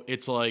show.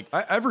 It's like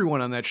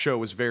Everyone on that show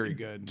was very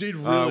good. Did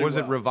really Was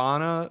it well.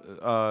 Ravana,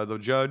 the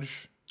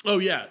judge? Oh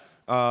yeah,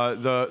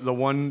 The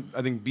one,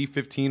 I think,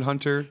 B-15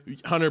 Hunter.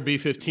 Hunter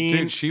B-15.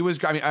 Dude, she was.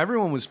 I mean,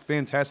 everyone was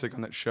fantastic on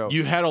that show.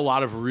 You had a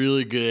lot of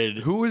really good.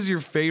 Who was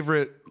your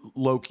favorite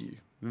Loki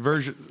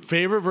version?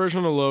 Favorite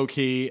version of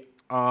Loki?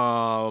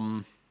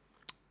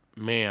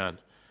 Man,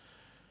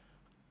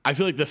 I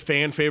feel like the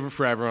fan favorite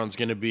for everyone's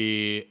going to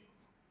be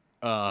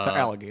The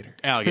alligator.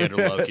 Alligator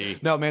Loki.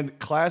 No, man,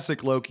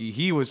 classic Loki.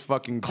 He was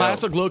fucking dope.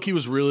 Classic Loki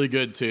was really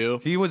good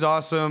too. He was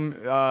awesome,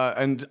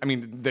 and I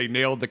mean, they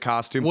nailed the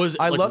costume.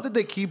 I love that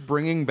they keep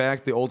bringing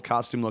back the old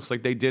costume looks,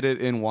 like they did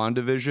it in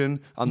WandaVision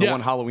on the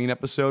one Halloween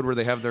episode where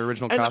they have their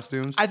original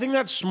costumes. I think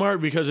that's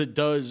smart because it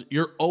does.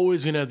 You're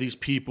always gonna have these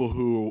people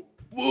who,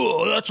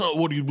 whoa, that's not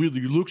what he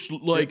really looks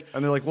like.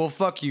 And they're like, well,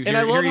 fuck you. And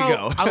I love here you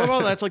how, go. I love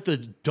how that's like the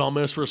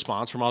dumbest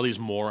response from all these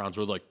morons.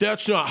 Where like,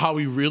 that's not how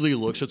he really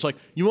looks. It's like,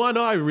 you want to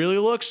know how he really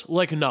looks?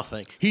 Like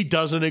nothing. He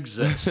doesn't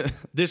exist.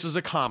 This is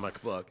a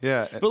comic book.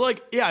 Yeah. But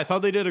like, yeah, I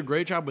thought they did a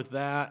great job with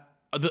that.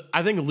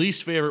 I think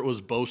least favorite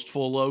was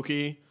Boastful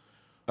Loki.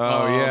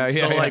 Oh,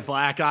 yeah. Like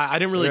black guy. I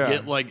didn't really Yeah.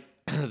 get like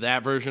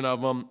that version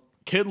of him.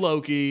 Kid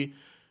Loki.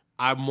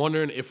 I'm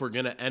wondering if we're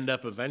gonna end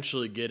up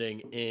eventually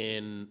getting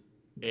in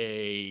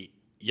a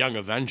Young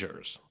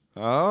Avengers.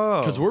 Oh.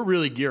 Because we're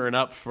really gearing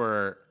up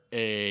for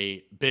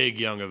a big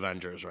Young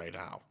Avengers right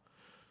now.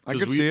 I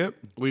could see it.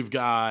 We've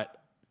got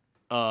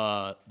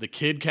the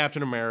kid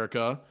Captain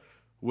America,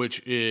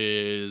 which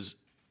is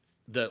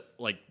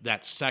that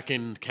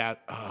second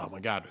cat. Oh my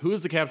God, who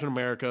is the Captain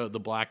America? The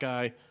black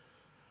guy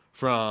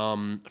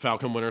from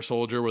Falcon Winter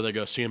Soldier, where they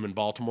go see him in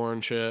Baltimore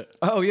and shit.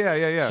 Oh,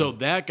 yeah. So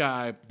that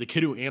guy, the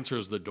kid who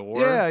answers the door,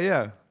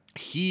 yeah.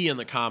 he in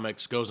the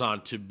comics goes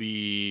on to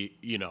be,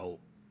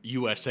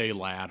 USA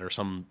lad or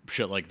some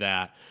shit like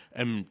that,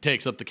 and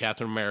takes up the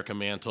Captain America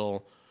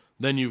mantle.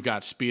 Then you've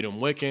got Speed and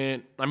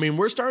Wiccan. I mean,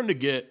 we're starting to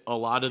get a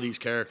lot of these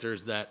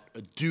characters that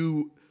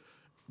do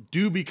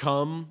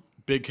become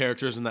big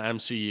characters in the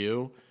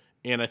MCU.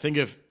 And I think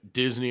if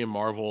Disney and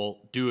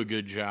Marvel do a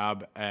good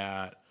job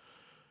at,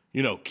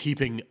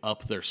 keeping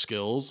up their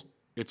skills,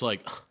 it's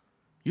like,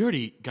 you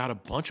already got a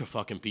bunch of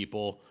fucking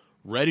people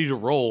ready to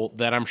roll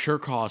that I'm sure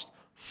cost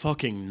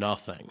fucking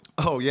nothing.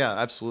 Oh, yeah,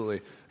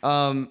 absolutely.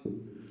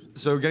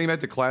 So getting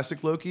back to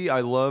classic Loki,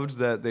 I loved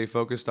that they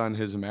focused on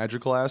his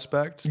magical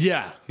aspects.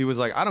 Yeah. He was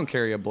like, I don't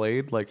carry a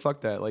blade. Like,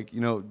 fuck that. Like,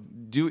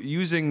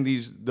 using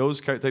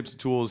those types of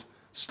tools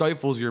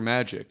stifles your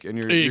magic, and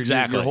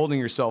you're holding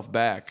yourself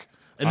back.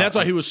 And that's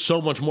why he was so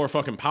much more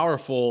fucking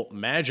powerful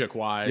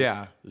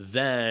magic-wise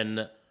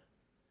than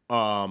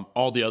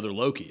all the other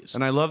Lokis.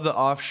 And I love the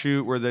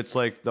offshoot where that's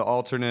like the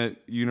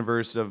alternate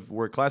universe of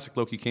where classic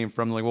Loki came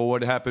from. Like, well,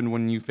 what happened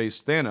when you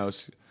faced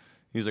Thanos?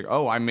 He's like,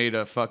 oh, I made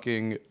a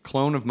fucking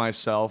clone of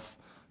myself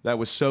that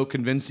was so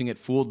convincing it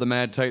fooled the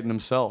Mad Titan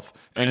himself,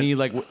 and he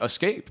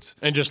escaped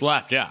and just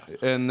left. Yeah,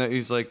 and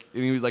he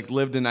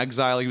lived in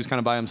exile. He was kind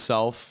of by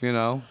himself,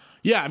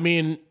 Yeah, I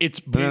mean,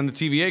 And then the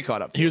TVA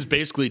caught up. He was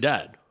basically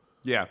dead.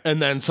 Yeah,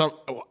 and then some.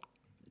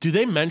 Do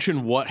they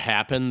mention what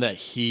happened that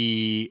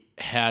he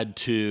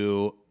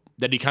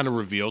kind of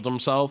revealed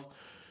himself?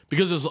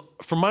 Because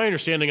from my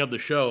understanding of the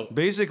show,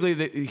 basically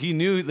he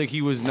knew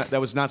that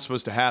that was not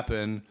supposed to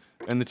happen.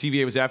 And the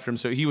TVA was after him,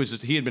 so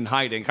he had been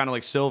hiding, kind of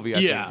like Sylvie,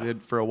 I think,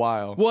 did for a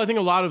while. Well, I think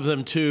a lot of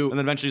them too. And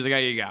then eventually he's like,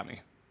 "Hey, you got me."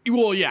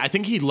 Well, yeah, I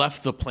think he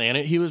left the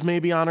planet he was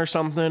maybe on or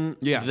something.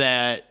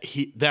 Yeah,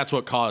 that's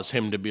what caused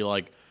him to be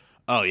like,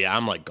 "Oh yeah,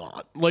 I'm like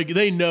gone." Like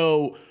they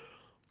know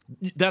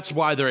that's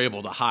why they're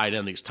able to hide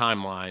in these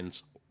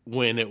timelines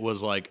when it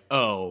was like,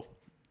 "Oh,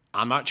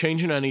 I'm not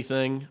changing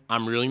anything.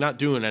 I'm really not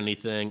doing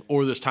anything,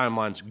 or this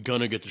timeline's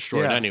gonna get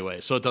destroyed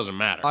anyway, so it doesn't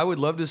matter." I would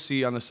love to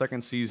see on the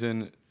second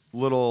season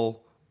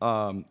little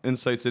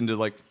insights into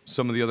like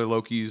some of the other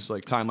Loki's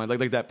like timeline,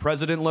 like that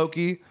President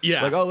Loki.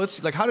 Yeah. Like,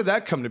 let's like, how did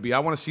that come to be? I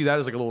want to see that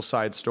as like a little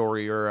side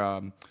story,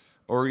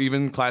 or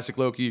even classic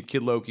Loki,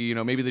 Kid Loki. You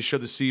know, maybe they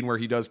showed the scene where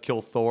he does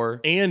kill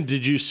Thor. And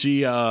did you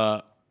see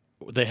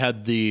they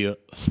had the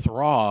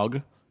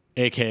Throg,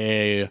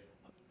 aka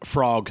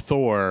Frog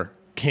Thor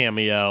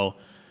cameo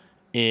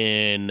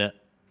when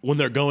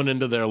they're going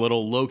into their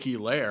little Loki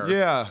lair.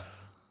 Yeah.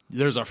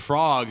 There's a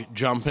frog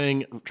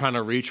jumping, trying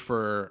to reach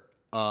for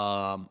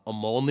a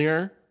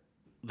Mjolnir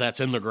that's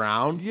in the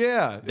ground.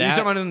 Yeah. You're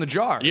talking about it in the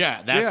jar.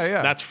 Yeah,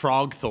 that's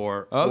Frog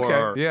Thor.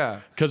 Okay.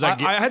 Yeah. Because I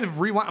had to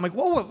rewind. I'm like,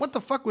 whoa, what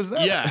the fuck was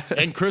that? Yeah,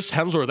 and Chris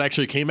Hemsworth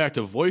actually came back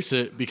to voice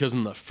it because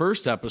in the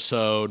first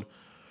episode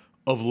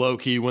of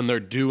Loki, when they're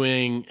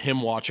doing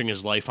him watching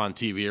his life on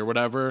TV or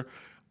whatever,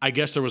 I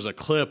guess there was a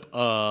clip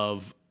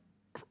of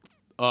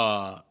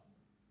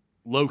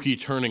Loki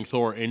turning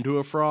Thor into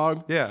a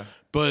frog. Yeah.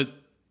 But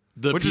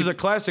which is a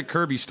classic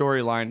Kirby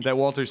storyline that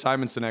Walter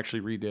Simonson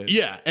actually redid.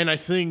 Yeah, and I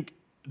think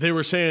they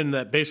were saying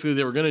that basically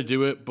they were going to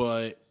do it,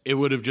 but it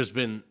would have just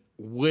been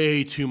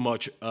way too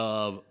much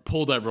of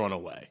pulled everyone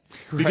away.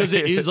 Because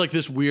it is like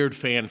this weird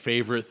fan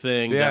favorite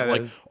thing that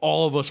like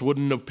all of us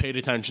wouldn't have paid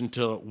attention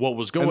to what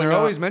was going on. And they're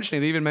always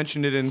mentioning, they even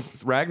mentioned it in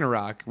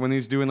Ragnarok when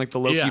he's doing like the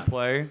Loki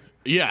play.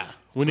 Yeah.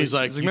 When he's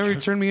like, remember, he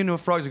turned me into a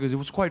frog. He goes, it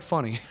was quite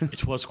funny.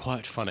 It was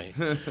quite funny.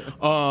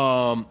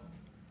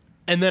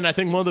 And then I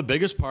think one of the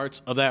biggest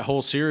parts of that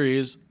whole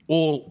series,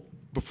 well,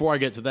 before I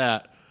get to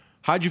that,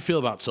 how'd you feel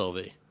about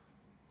Sylvie?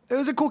 It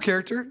was a cool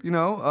character, you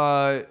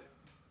know.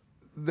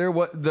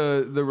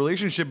 The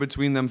relationship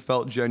between them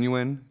felt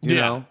genuine. You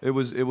know, it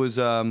was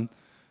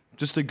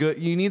just a good.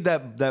 You need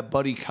that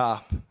buddy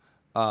cop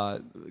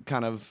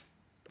kind of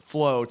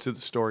flow to the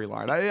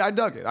storyline. I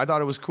dug it. I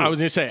thought it was cool. I was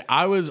gonna say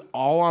I was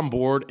all on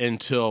board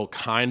until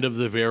kind of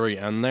the very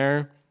end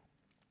there,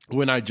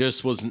 when I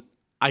just wasn't.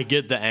 I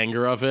get the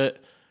anger of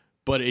it,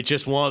 but it's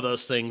just one of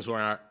those things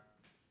where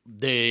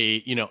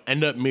they,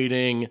 end up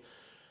meeting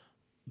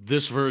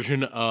this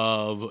version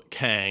of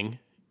Kang,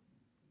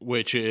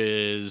 which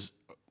is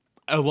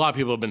a lot of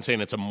people have been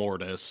saying it's a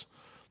Mortis,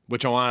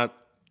 which I want.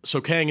 So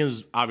Kang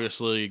has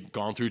obviously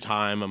gone through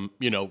time,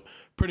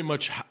 pretty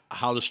much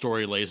how the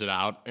story lays it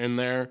out in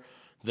there,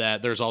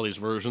 that there's all these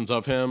versions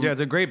of him. Yeah,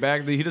 it's a great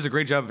bag. He does a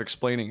great job of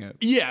explaining it.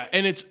 Yeah,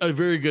 and it's a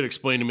very good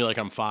explain to me like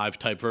I'm 5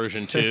 type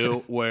version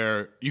too,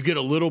 where you get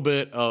a little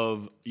bit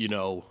of,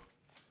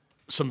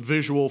 some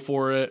visual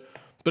for it,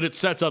 but it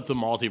sets up the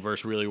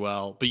multiverse really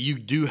well. But you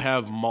do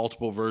have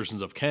multiple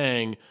versions of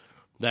Kang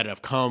that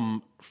have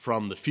come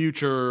from the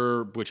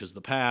future, which is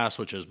the past,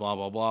 which is blah,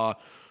 blah, blah.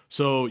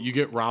 So you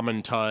get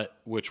Ramen Tut,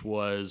 which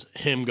was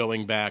him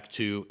going back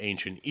to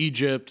ancient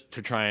Egypt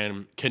to try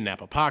and kidnap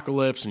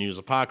Apocalypse and use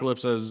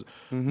Apocalypse as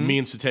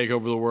means to take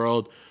over the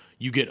world.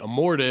 You get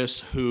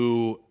Immortus,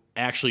 who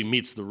actually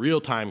meets the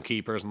real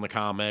timekeepers in the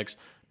comics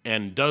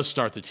and does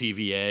start the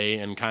TVA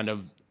and kind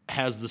of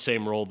has the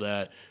same role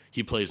that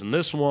he plays in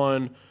this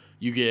one.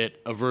 You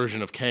get a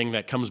version of Kang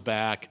that comes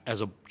back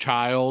as a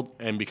child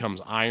and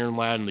becomes Iron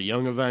Lad in the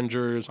Young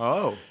Avengers.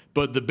 Oh.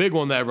 But the big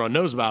one that everyone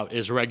knows about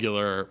is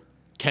regular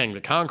Kang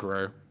the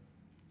Conqueror.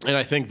 And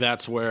I think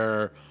that's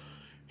where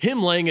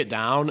him laying it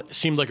down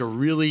seemed like a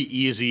really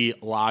easy,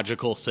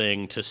 logical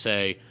thing to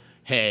say,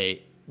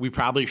 hey, we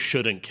probably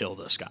shouldn't kill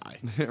this guy.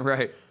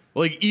 Right.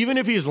 Like, even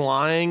if he's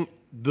lying,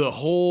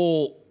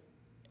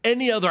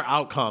 any other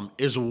outcome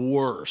is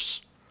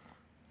worse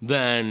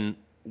than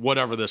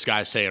whatever this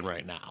guy's saying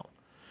right now.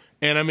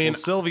 And I mean,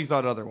 Sylvie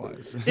thought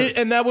otherwise.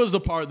 And that was the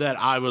part that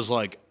I was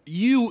like,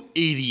 you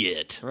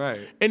idiot.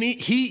 Right. And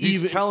he's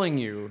even telling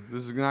you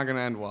this is not going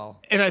to end well.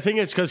 And I think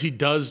it's because he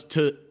does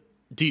to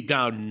deep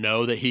down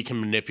know that he can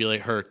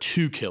manipulate her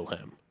to kill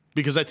him.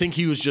 Because I think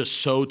he was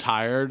just so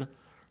tired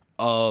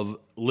of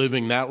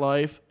living that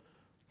life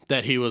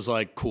that he was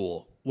like,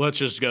 cool, let's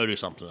just go do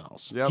something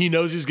else. Yep. He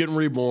knows he's getting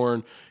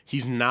reborn.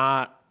 He's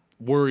not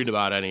worried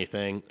about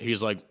anything.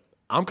 He's like,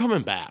 I'm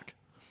coming back.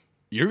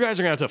 You guys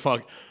are going to have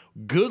to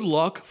good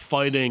luck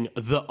fighting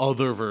the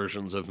other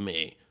versions of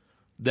me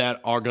that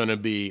are going to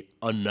be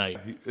a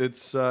nightmare.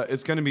 It's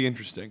going to be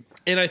interesting.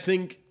 And I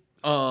think,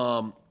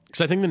 because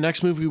I think the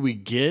next movie we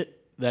get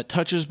that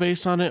touches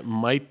base on it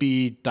might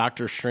be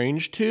Doctor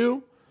Strange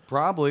 2.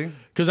 Probably.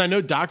 Because I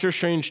know Doctor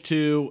Strange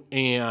 2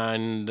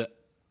 and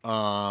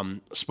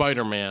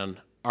Spider-Man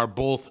are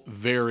both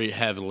very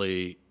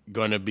heavily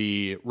going to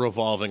be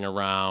revolving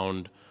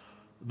around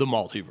the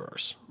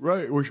multiverse.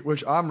 Right,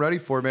 which I'm ready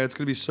for, man. It's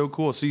going to be so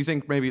cool. So you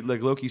think maybe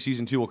like Loki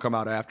season 2 will come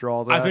out after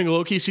all that? I think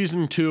Loki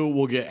season 2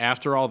 will get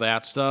after all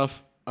that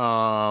stuff,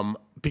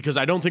 because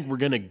I don't think we're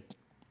going to...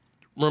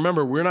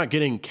 Remember, we're not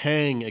getting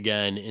Kang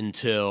again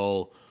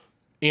until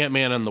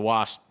Ant-Man and the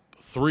Wasp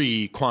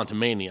 3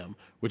 Quantumanium,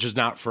 which is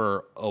not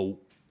for a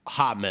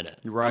hot minute.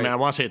 Right. I mean, I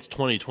want to say it's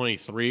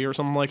 2023 or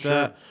something like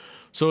that.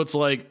 So it's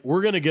like,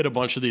 we're going to get a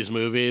bunch of these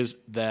movies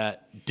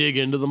that dig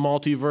into the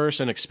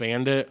multiverse and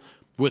expand it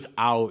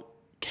without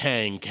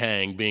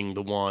Kang being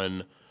the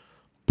one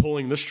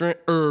pulling the string,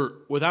 or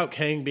without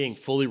Kang being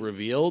fully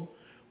revealed,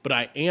 but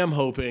I am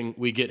hoping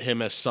we get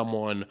him as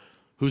someone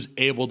who's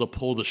able to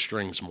pull the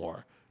strings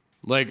more.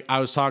 Like, I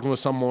was talking with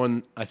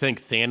someone, I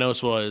think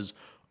Thanos was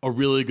a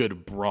really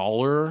good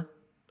brawler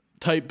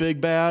type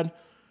big bad.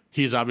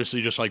 He's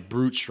obviously just like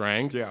brute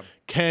strength. Yeah.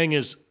 Kang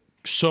is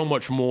so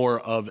much more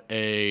of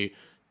a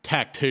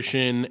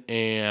tactician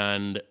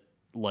and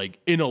like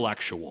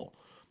intellectual.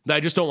 I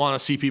just don't want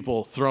to see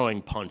people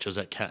throwing punches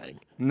at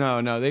Kang.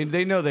 No,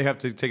 they know they have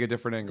to take a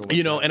different angle.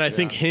 With And I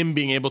think him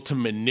being able to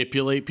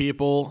manipulate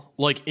people,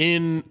 like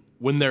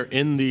when they're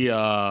in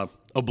the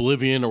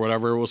Oblivion or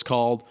whatever it was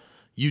called,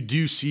 you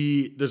do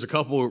see there's a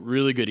couple of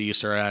really good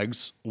Easter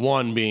eggs.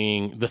 One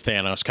being the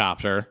Thanos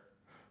copter,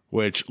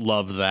 which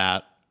love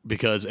that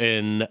because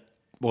in,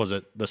 what was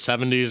it, the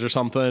 70s or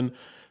something,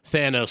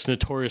 Thanos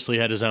notoriously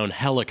had his own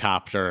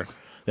helicopter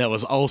that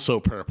was also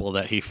purple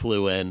that he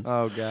flew in.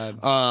 Oh,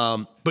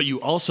 God. But you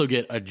also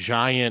get a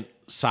giant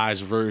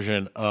size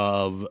version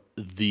of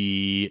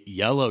the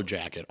Yellow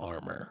Jacket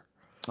armor.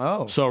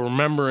 Oh. So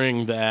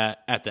remembering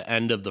that at the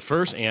end of the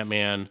first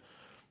Ant-Man,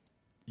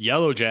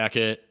 Yellow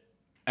Jacket,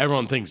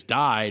 everyone thinks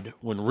died,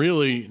 when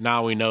really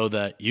now we know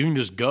that you can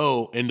just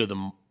go into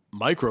the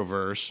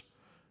microverse,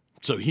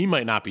 so he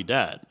might not be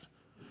dead.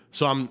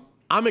 So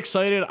I'm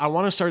excited. I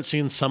want to start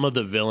seeing some of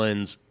the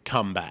villains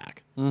come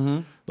back.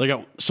 Mm-hmm.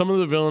 Like some of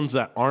the villains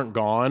that aren't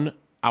gone,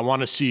 I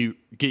want to see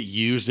get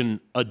used in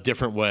a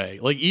different way.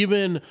 Like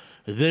even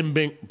them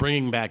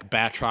bringing back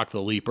Batroc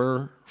the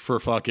Leaper for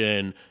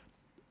fucking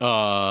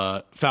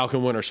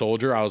Falcon Winter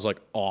Soldier, I was like,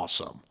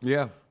 awesome.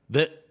 Yeah.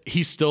 That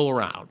he's still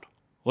around.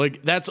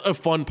 Like that's a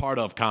fun part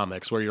of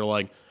comics where you're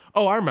like,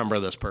 oh, I remember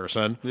this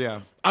person.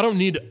 Yeah. I don't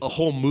need a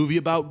whole movie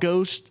about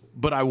Ghost,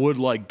 but I would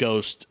like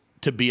Ghost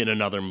to be in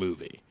another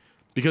movie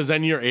because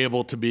then you're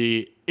able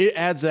to it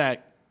adds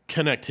that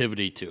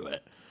connectivity to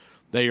it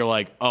that you're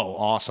like, oh,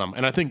 awesome.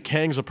 And I think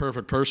Kang's a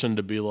perfect person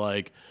to be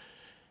like,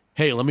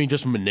 hey, let me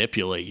just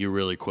manipulate you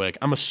really quick.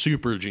 I'm a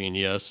super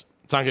genius.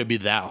 It's not going to be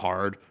that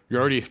hard.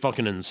 You're already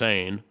fucking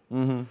insane.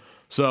 Mm-hmm.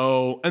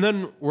 So, and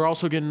then we're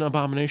also getting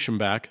Abomination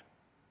back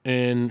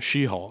in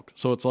She-Hulk.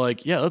 So it's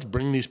like, yeah, let's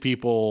bring these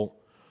people,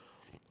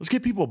 let's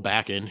get people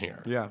back in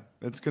here. Yeah.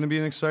 It's going to be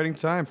an exciting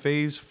time.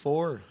 Phase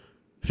 4.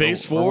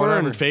 Phase 4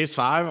 and Phase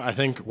 5, I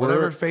think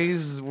whatever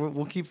phase,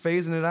 we'll keep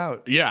phasing it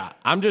out. Yeah,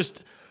 I'm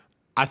just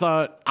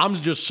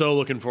so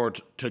looking forward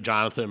to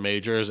Jonathan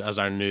Majors as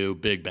our new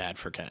big bad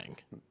for Kang.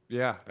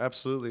 Yeah,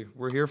 absolutely.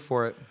 We're here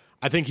for it.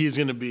 I think he's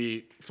going to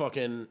be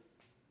fucking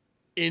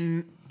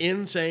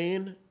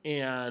insane,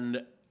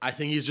 and I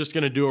think he's just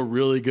going to do a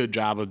really good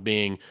job of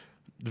being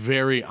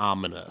very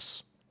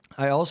ominous.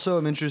 I also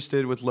am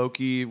interested with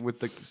Loki with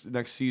the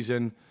next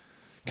season,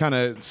 kind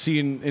of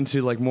seeing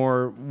into like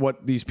more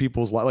what these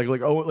people's like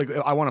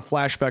I want a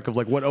flashback of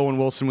like what Owen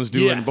Wilson was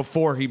doing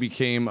before he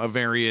became a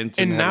variant.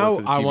 And now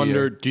I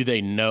wonder, do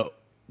they know?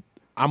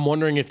 I'm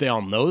wondering if they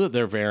all know that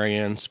they're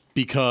variants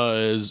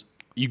because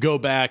you go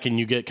back and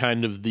you get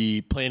kind of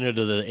the Planet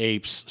of the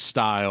Apes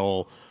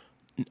style.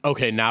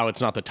 Okay, now it's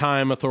not the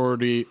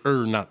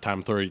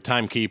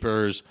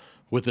timekeepers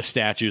with the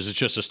statues. It's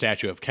just a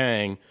statue of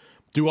Kang.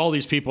 Do all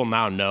these people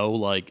now know,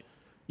 like,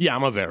 yeah,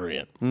 I'm a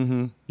variant?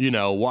 Mm-hmm. You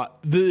know,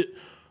 what the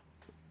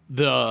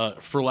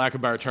for lack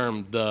of a better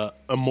term, the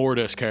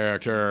Immortus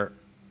character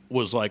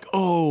was like,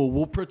 oh,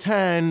 we'll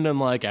pretend and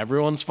like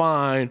everyone's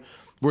fine.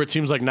 Where it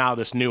seems like now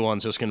this new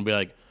one's just going to be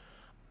like,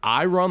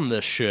 I run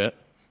this shit.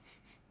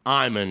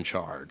 I'm in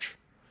charge.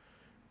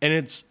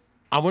 And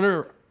I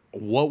wonder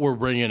what we're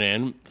bringing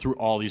in through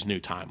all these new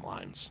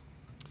timelines.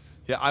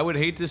 Yeah, I would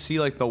hate to see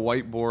like the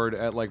whiteboard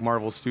at like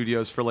Marvel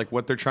Studios for like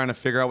what they're trying to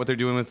figure out what they're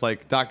doing with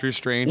like Doctor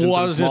Strange and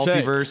some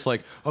multiverse.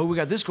 Like, oh, we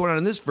got this going on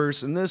in this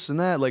verse and this and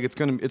that. Like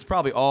it's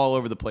probably all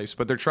over the place,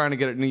 but they're trying to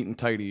get it neat and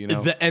tidy, you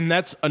know. And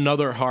that's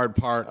another hard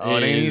part. Oh,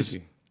 it ain't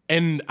easy.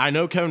 And I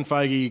know Kevin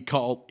Feige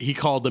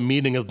called the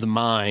meeting of the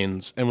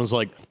minds and was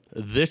like,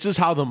 this is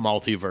how the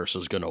multiverse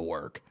is going to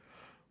work,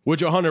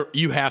 which 100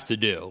 you have to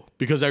do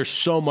because there's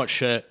so much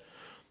shit.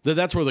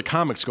 That's where the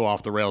comics go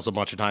off the rails a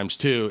bunch of times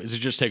too, is it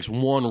just takes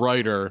one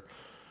writer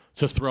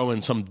to throw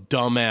in some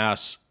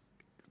dumbass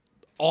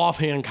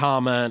offhand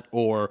comment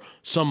or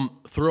some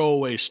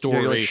throwaway story.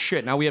 Yeah, you're like,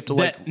 shit, now we have to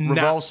like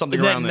revolve something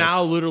around this. That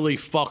now literally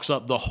fucks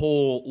up the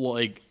whole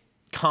like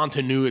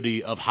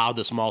continuity of how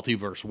this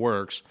multiverse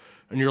works.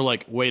 And you're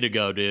like, way to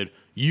go, dude.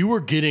 You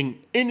were getting,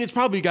 and it's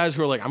probably guys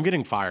who are like, I'm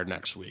getting fired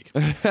next week.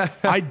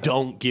 I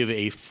don't give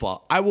a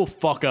fuck. I will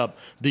fuck up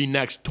the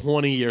next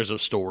 20 years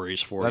of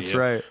stories for you. That's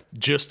right.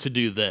 Just to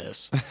do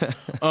this.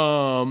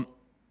 But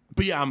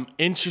yeah, I'm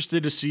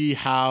interested to see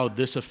how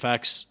this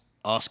affects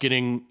us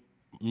getting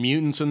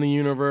mutants in the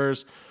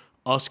universe,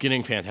 us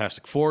getting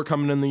Fantastic Four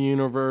coming in the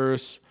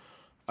universe.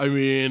 I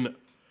mean,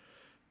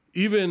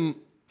 even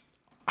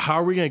how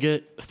are we going to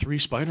get 3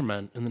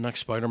 Spider-Men in the next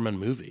Spider-Man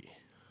movie?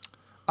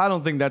 I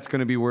don't think that's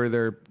going to be where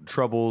their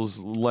troubles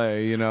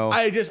lay, you know.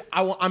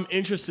 I'm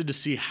interested to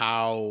see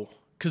how,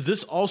 because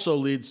this also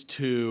leads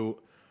to,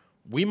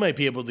 we might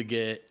be able to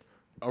get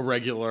a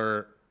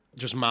regular,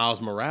 just Miles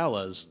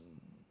Morales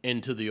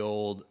into the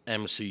old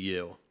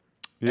MCU.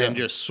 and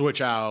just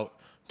switch out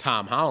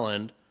Tom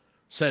Holland,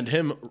 send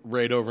him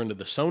right over into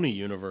the Sony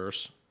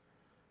universe.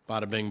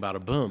 Bada bing,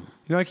 bada boom.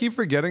 I keep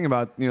forgetting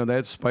about,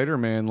 that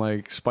Spider-Man,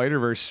 like,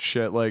 Spider-Verse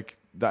shit, like,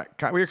 that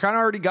we kind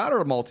of already got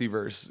our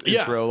multiverse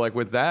intro, like,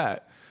 with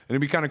that. And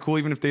it'd be kind of cool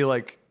even if they,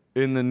 like,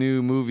 in the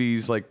new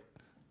movies, like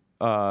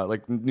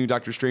new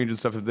Doctor Strange and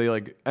stuff, if they,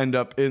 like, end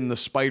up in the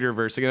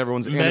Spider-Verse, again,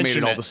 everyone's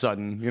animated all of a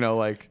sudden,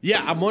 like.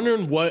 Yeah, I'm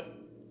wondering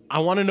I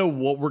want to know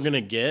what we're going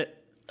to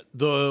get.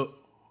 To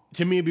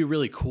me, it'd be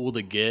really cool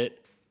to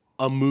get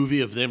a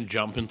movie of them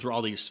jumping through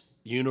all these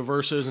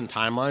universes and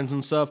timelines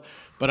and stuff.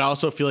 But I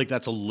also feel like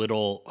that's a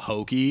little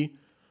hokey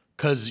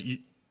because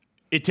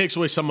it takes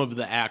away some of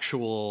the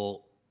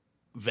actual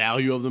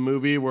value of the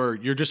movie where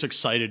you're just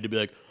excited to be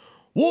like,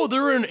 whoa,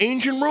 they're in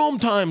ancient Rome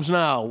times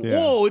now. Yeah.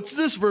 Whoa, it's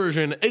this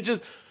version. It's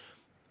just,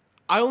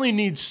 I only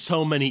need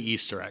so many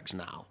Easter eggs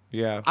now.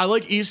 Yeah. I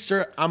like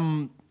Easter.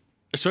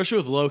 Especially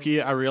with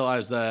Loki, I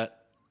realize that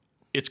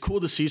it's cool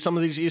to see some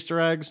of these Easter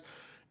eggs.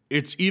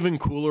 It's even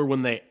cooler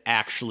when they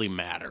actually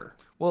matter.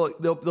 Well,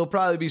 there'll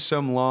probably be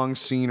some long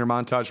scene or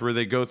montage where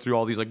they go through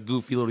all these like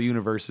goofy little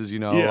universes,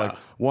 like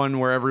one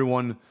where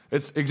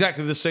it's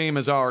exactly the same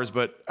as ours,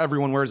 but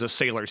everyone wears a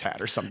sailor's hat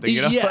or something,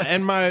 Yeah,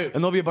 and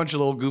there'll be a bunch of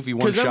little goofy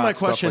one-shot stuff like that.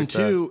 Because then my question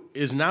too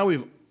is now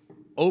we've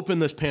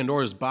opened this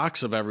Pandora's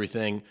box of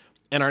everything,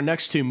 and our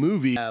next two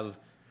movies have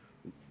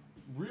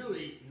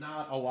really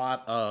not a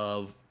lot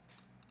of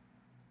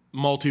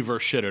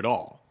multiverse shit at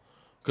all.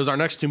 Because our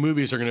next two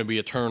movies are going to be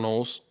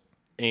Eternals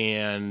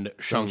and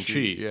Shang-Chi.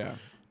 Yeah.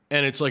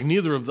 And it's like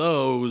neither of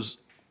those,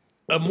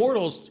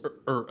 Immortals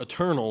or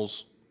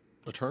Eternals,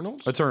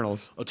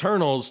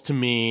 Eternals to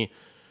me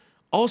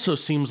also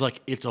seems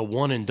like it's a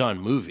one and done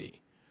movie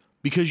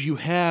because you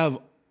have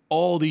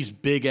all these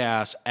big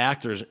ass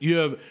actors. You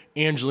have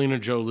Angelina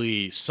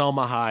Jolie,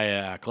 Salma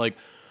Hayek, like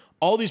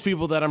all these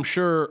people that I'm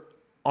sure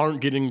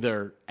aren't getting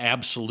their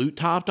absolute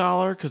top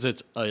dollar because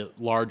it's a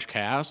large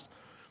cast,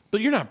 but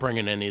you're not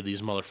bringing any of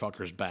these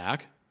motherfuckers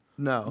back.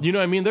 No. You know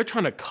what I mean? They're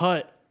trying to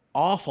cut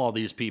off all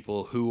these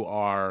people who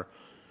are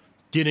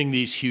getting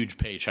these huge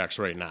paychecks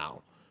right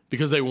now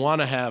because they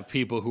want to have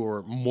people who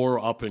are more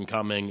up and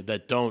coming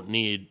that don't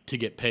need to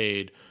get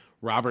paid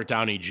Robert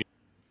Downey Jr.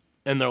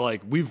 And they're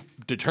like, we've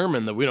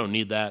determined that we don't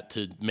need that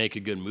to make a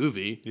good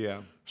movie.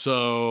 Yeah.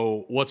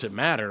 So what's it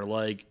matter?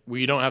 Like,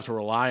 we don't have to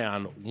rely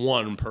on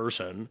one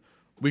person.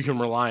 We can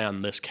rely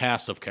on this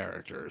cast of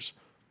characters.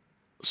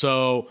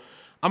 So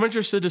I'm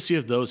interested to see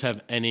if those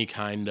have any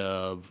kind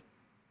of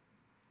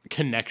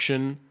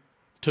connection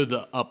to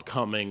the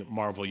upcoming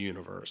Marvel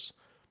universe.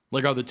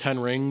 Like, are the 10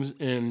 rings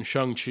in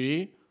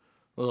Shang-Chi,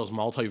 are those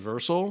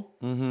multiversal?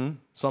 Mm-hmm.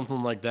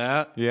 Something like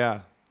that?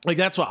 Yeah. Like,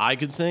 that's what I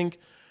could think.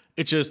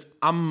 It's just,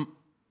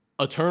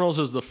 Eternals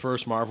is the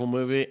first Marvel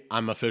movie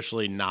I'm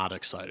officially not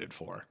excited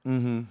for.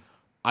 Mm-hmm.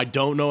 I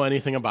don't know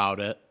anything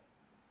about it,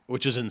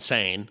 which is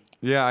insane.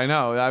 Yeah, I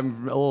know.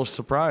 I'm a little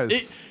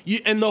surprised.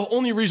 And the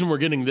only reason we're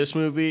getting this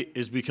movie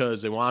is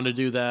because they wanted to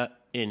do that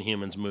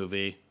Inhumans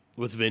movie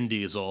with Vin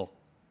Diesel,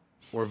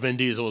 where Vin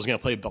Diesel was going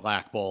to play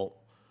Black Bolt,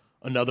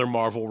 another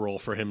Marvel role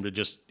for him to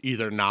just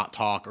either not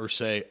talk or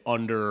say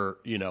under,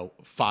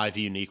 5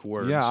 unique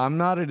words. Yeah, I'm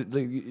not.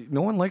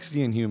 No one likes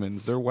the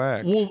Inhumans. They're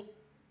whack. Well,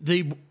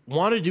 they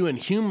want to do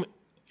Inhuman.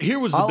 Here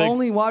was the I'll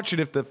only watch it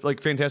if the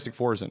Fantastic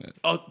Four's in it.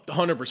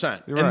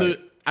 100%. You're and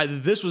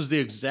right. This was the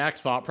exact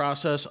thought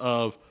process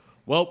of,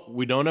 well,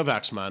 we don't have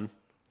X-Men,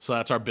 so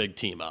that's our big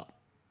team up.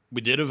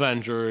 We did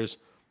Avengers.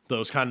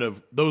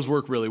 Those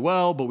work really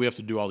well, but we have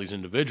to do all these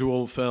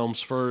individual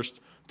films first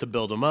to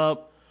build them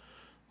up.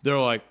 They're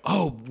like,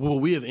 oh, well,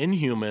 we have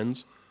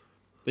Inhumans.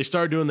 They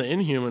started doing the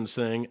Inhumans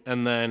thing,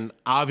 and then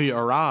Avi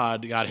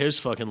Arad got his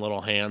fucking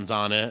little hands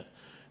on it,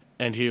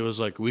 and he was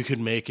like, we could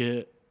make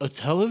it a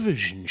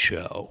television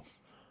show.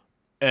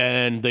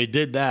 And they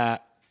did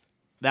that.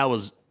 That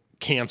was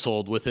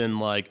canceled within,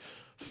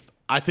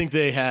 I think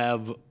they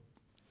have...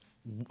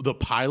 The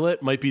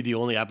pilot might be the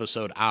only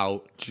episode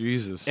out.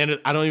 Jesus.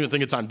 And I don't even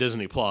think it's on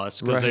Disney Plus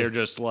because they're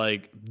just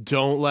like,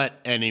 don't let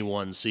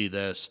anyone see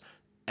this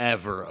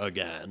ever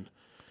again.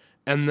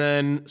 And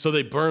then, so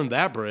they burned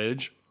that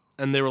bridge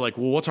and they were like,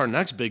 well, what's our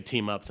next big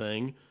team up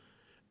thing?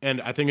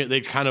 And I think they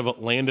kind of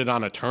landed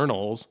on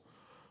Eternals,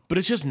 but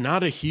it's just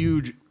not a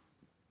huge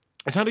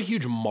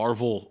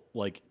Marvel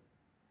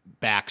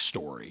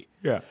backstory.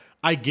 Yeah.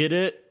 I get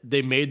it.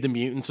 They made the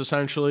mutants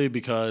essentially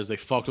because they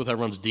fucked with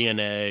everyone's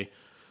DNA.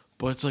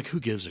 But it's like, who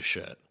gives a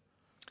shit?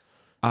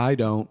 I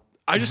don't.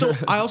 I just don't.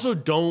 I also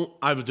don't.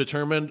 I've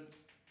determined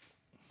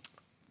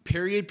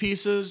period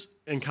pieces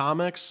in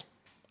comics,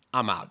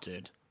 I'm out,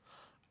 dude.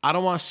 I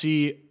don't want to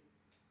see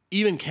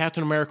even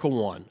Captain America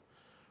 1.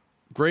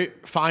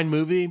 Great, fine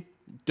movie.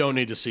 Don't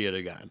need to see it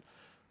again.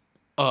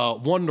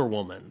 Wonder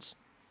Woman's.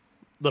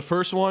 The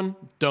first one,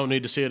 don't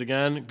need to see it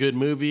again. Good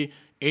movie.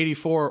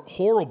 84,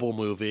 horrible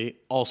movie.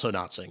 Also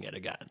not seeing it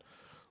again.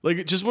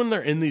 Like, just when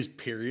they're in these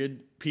period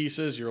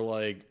pieces, you're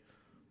like,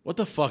 what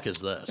the fuck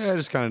is this? Yeah, it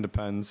just kind of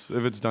depends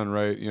if it's done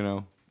right,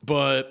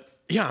 But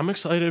Yeah, I'm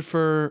excited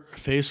for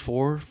Phase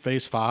 4,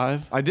 Phase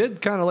 5. I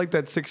did kind of like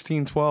that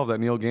 1612, that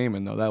Neil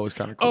Gaiman though. That was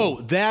kind of cool.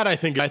 Oh, that I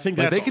think like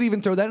that's they could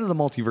even throw that into the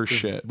multiverse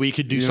shit. we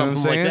could do You know what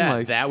something I'm like saying?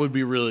 that. That would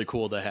be really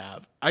cool to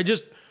have.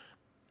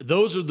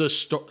 Those are the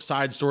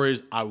side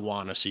stories I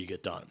want to see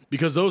get done,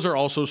 because those are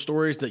also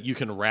stories that you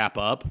can wrap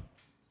up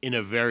in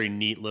a very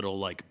neat little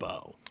like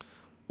bow.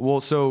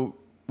 Well, so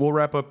we'll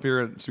wrap up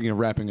here. Speaking of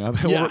wrapping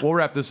up, Yeah. we'll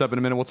wrap this up in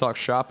a minute. We'll talk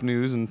shop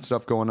news and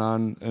stuff going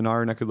on in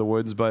our neck of the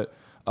woods. But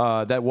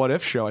that What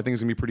If show, I think, is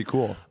gonna be pretty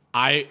cool.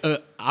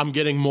 I'm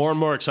getting more and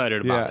more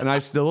excited about it.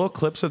 And the little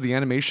clips of the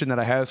animation that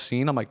I have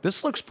seen, I'm like,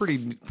 this looks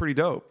pretty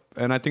dope.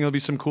 And I think there'll be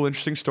some cool,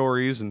 interesting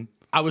stories. And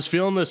I was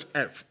feeling this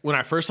when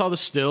I first saw the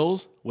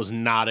stills, was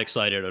not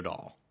excited at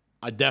all.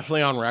 I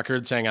definitely on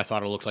record saying I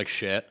thought it looked like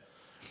shit.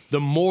 The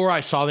more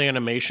I saw the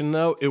animation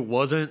though, it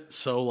wasn't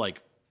so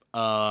like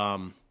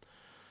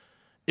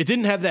it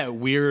didn't have that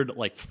weird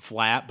like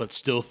flat but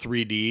still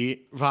 3D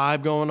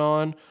vibe going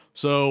on.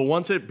 So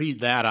once it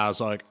beat that, I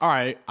was like, all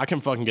right, I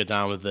can fucking get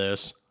down with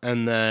this.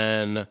 And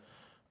then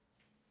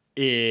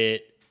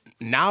it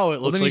looks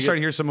then like you start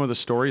to hear some of the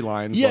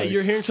storylines. yeah, like,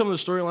 you're hearing some of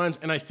the storylines,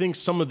 and I think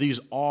some of these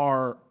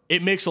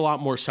it makes a lot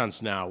more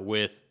sense now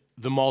with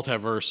the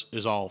multiverse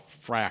is all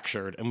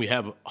fractured, and we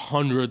have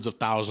hundreds of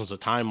thousands of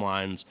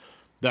timelines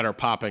that are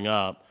popping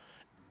up.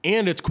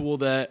 And it's cool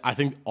that I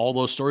think all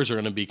those stories are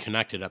going to be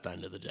connected at the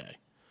end of the day.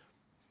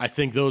 I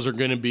think those are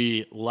going to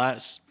be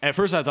less. At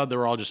first, I thought they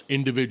were all just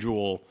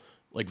individual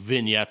like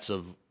vignettes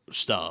of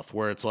stuff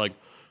where it's like,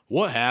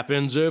 what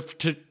happens if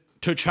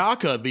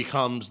T'Chaka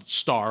becomes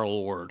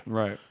Star-Lord?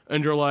 Right.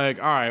 And you're like,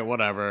 all right,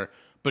 whatever.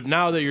 But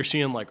now that you're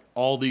seeing like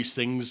all these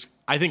things,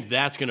 I think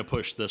that's going to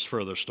push this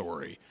further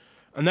story.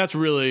 And that's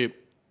really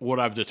what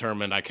I've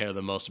determined I care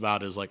the most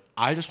about is like,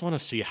 I just want to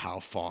see how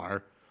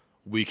far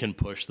we can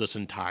push this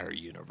entire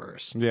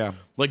universe. Yeah.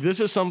 Like this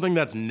is something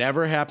that's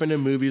never happened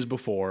in movies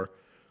before.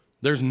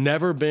 There's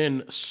never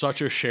been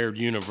such a shared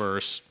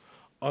universe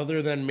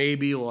other than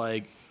maybe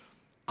like,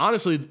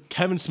 honestly,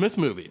 Kevin Smith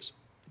movies.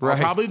 Right.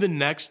 Probably the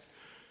next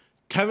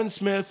Kevin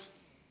Smith.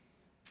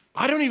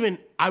 I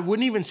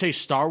wouldn't even say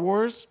Star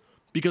Wars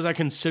because I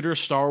consider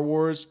Star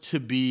Wars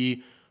to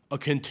be a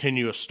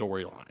continuous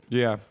storyline.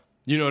 Yeah.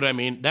 You know what I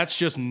mean? That's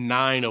just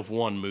 9 of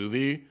one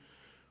movie.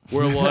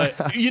 Where like,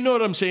 you know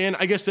what I'm saying?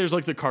 I guess there's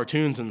like the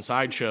cartoons and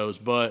sideshows,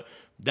 but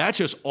that's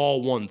just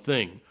all one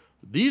thing.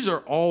 These are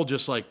all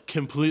just like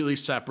completely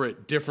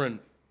separate,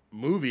 different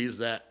movies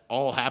that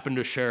all happen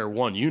to share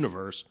one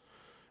universe.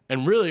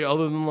 And really,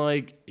 other than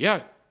like,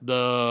 yeah,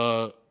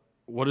 View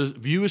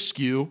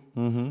Askew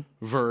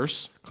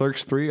verse.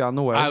 Clerks 3 on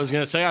the way. I was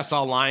gonna say I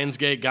saw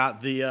Lionsgate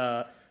got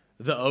the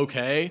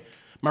okay.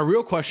 My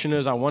real question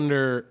is, I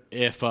wonder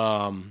if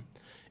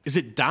is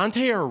it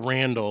Dante or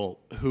Randall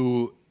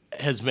who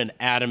has been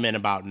adamant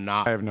about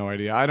not. I have no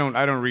idea. I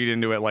don't read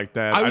into it like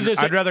that. I'd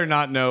I'd rather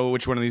not know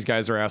which one of these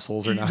guys are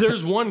assholes or not.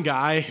 There's one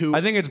guy who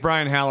I think it's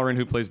Brian Halloran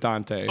who plays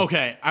Dante.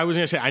 Okay, I was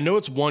gonna say I know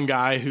it's one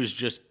guy who's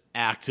just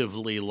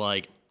actively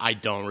like, I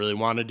don't really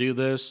want to do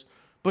this,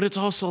 but it's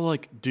also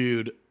like,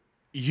 dude,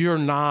 you're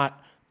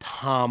not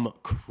Tom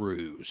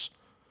Cruise.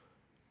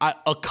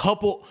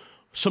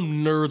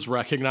 Some nerds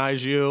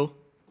recognize you.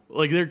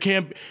 Like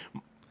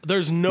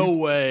there's no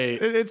way.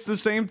 It's the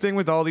same thing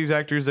with all these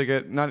actors that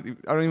get I don't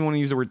even want to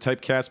use the word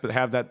typecast, but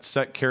have that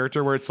set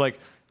character where it's like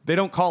they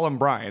don't call him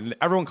Brian.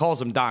 Everyone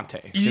calls him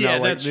Dante.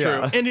 That's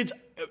true. And it's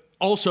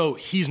also,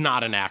 he's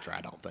not an actor,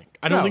 I don't think.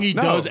 I don't think he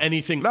does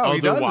anything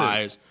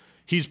otherwise.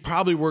 He's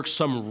probably worked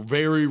some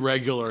very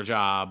regular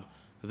job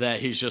that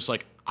he's just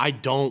like, I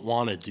don't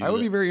want to do I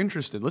would be very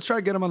interested. Let's try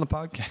to get him on the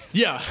podcast.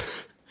 Yeah.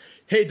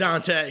 Hey,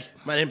 Dante.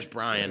 My name's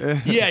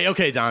Brian. Yeah,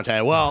 okay,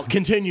 Dante. Well,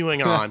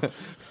 continuing on.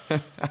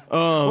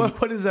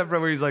 What is that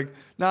from where he's like,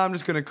 no, I'm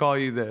just gonna call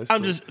you this.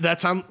 It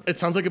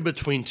sounds like a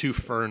Between Two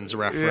Ferns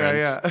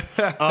reference.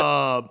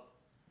 Yeah.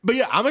 But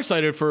yeah, I'm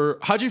excited for.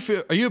 How'd you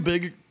feel?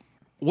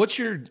 What's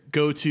your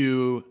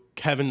go-to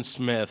Kevin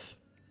Smith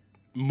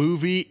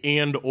movie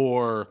and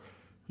or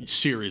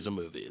series of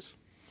movies?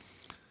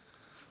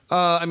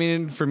 I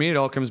mean, for me, it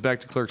all comes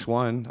back to Clerks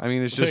 1. I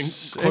mean, it's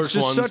just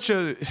such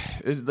a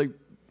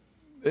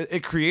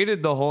it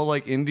created the whole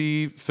like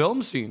indie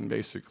film scene,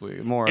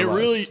 basically, more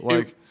or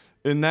less.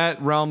 In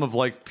that realm of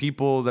like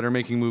people that are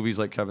making movies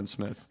like Kevin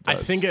Smith does. I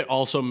think it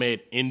also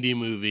made indie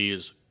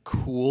movies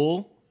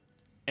cool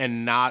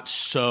and not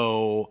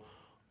so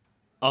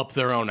up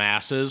their own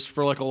asses,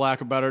 for like a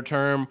lack of a better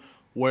term,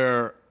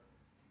 where,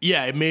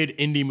 yeah, it made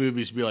indie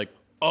movies be like,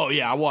 oh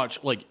yeah, I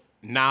watch, like,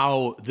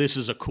 now this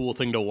is a cool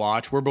thing to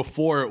watch, where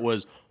before it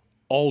was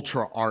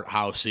ultra art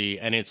housey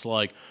and it's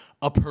like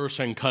a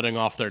person cutting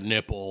off their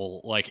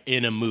nipple like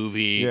in a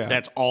movie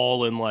that's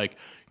all in like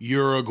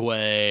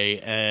Uruguay,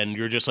 and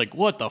you're just like,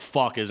 what the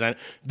fuck is that?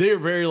 They're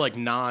very like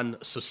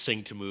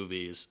non-succinct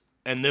movies,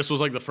 and this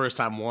was like the first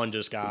time one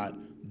just got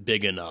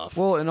big enough.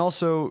 Well, and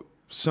also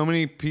so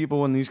many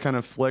people in these kind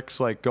of flicks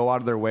like go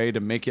out of their way to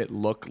make it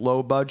look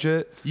low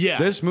budget. Yeah.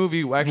 This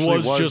movie actually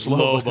was just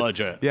low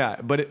budget. Yeah,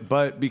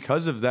 but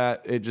because of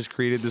that, it just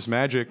created this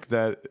magic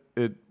that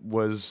it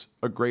was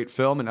a great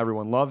film and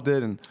everyone loved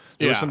it, and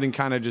there was something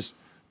kind of just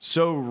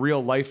so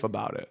real life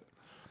about it.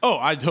 Oh,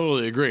 I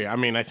totally agree. I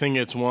mean, I think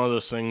it's one of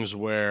those things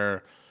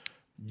where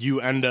you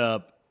end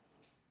up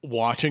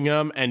watching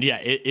them, and yeah,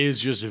 it is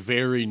just a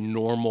very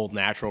normal,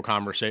 natural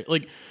conversation.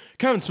 Like,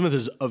 Kevin Smith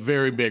is a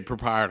very big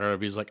proprietor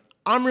of, he's like,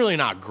 I'm really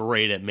not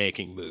great at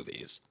making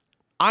movies.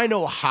 I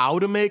know how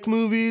to make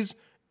movies,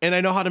 and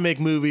I know how to make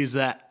movies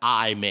that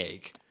I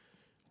make.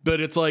 But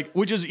it's like,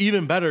 which is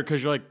even better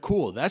because you're like,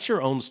 cool, that's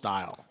your own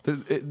style.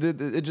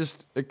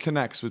 It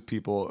connects with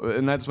people,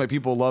 and that's why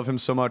people love him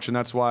so much, and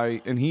that's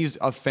why, and he's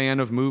a fan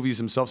of movies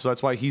himself, so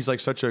that's why he's like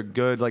such a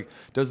good, like,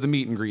 does the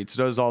meet and greets,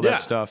 does all that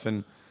stuff,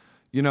 and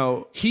you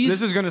know,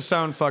 this is going to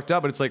sound fucked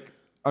up, but it's like,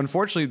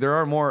 unfortunately, there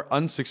are more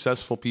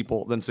unsuccessful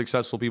people than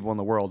successful people in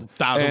the world.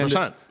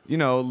 1,000%. You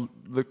know,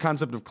 the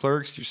concept of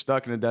Clerks, you're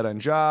stuck in a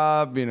dead-end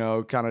job, you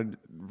know, kind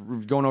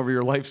of going over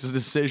your life's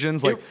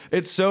decisions. Like,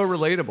 it's so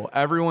relatable.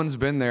 Everyone's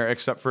been there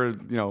except for,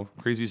 you know,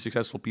 crazy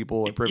successful people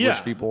or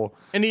privileged people.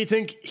 And you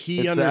think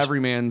it's the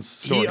everyman's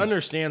story. He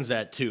understands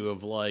that, too,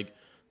 of, like,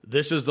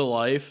 this is the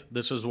life.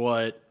 This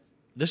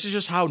is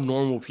just how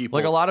normal people...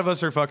 Like, a lot of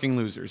us are fucking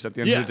losers at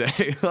the end of the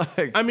day.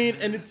 Like, I mean,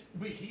 and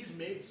he's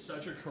made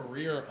such a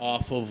career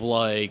off of,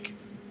 like,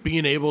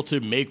 being able to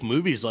make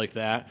movies like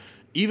that.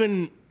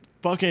 Even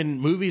fucking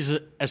movies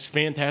as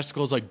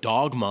fantastical as, like,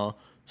 Dogma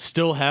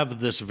still have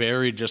this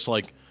very just,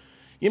 like...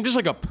 I'm just,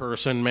 like, a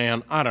person,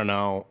 man. I don't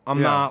know.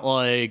 I'm not,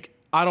 like...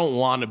 I don't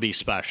want to be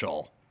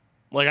special.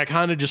 Like, I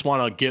kind of just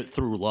want to get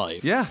through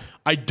life. Yeah.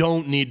 I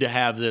don't need to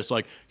have this,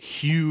 like,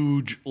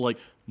 huge, like...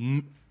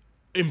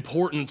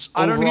 importance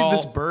overall. I don't need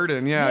this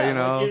burden. Yeah, you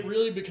know. Like, it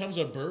really becomes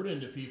a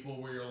burden to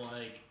people where you're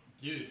like,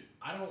 dude,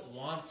 I don't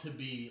want to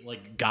be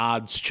like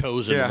God's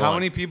chosen one. How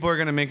many people are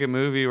going to make a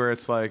movie where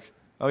it's like,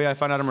 oh yeah, I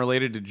found out I'm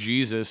related to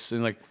Jesus,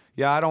 and like,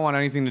 yeah, I don't want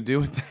anything to do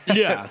with that.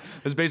 Yeah.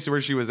 That's basically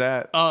where she was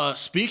at.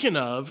 Speaking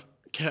of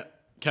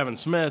Kevin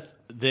Smith,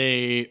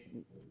 they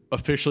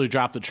officially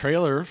dropped the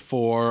trailer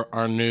for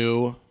our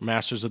new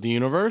Masters of the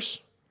Universe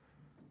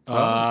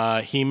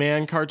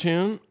He-Man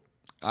cartoon.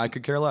 I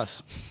could care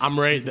less. I'm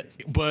ready,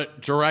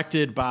 but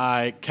directed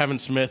by Kevin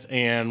Smith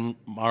and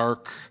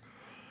Mark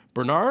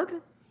Bernard,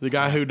 the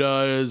guy who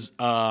does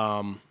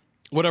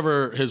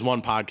whatever his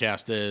one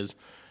podcast is.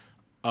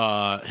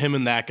 Him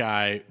and that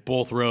guy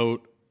both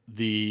wrote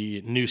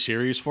the new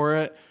series for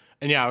it.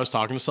 And yeah, I was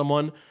talking to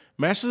someone.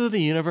 Masters of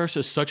the Universe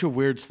is such a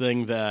weird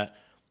thing that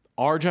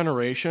our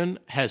generation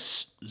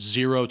has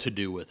zero to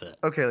do with it.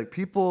 Okay, like,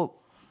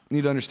 people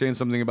need to understand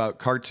something about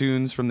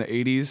cartoons from the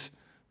 80s.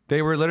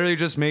 They were literally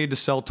just made to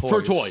sell toys.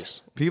 For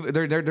toys. People,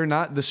 they're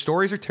not. The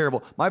stories are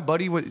terrible. My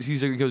buddy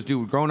he goes,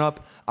 dude, growing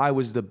up, I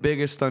was the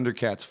biggest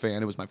Thundercats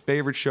fan. It was my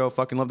favorite show.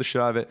 Fucking loved the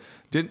shit out of it.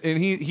 And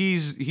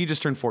he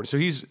just turned 40, so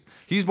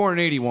he's born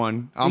in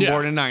 81. I'm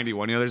born in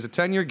 91. You know, there's a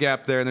 10-year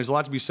gap there, and there's a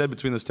lot to be said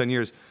between those 10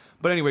 years.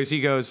 But anyways, he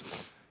goes,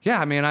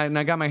 yeah, man,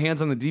 I got my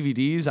hands on the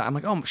DVDs. I'm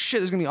like, oh shit,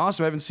 this is gonna be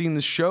awesome. I haven't seen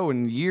this show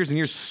in years and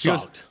years. He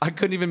goes, I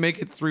couldn't even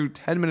make it through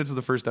 10 minutes of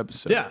the first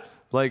episode. Yeah,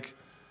 like.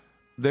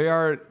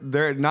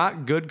 They're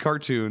not good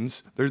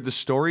cartoons. The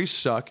stories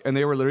suck, and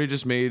they were literally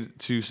just made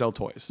to sell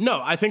toys. No,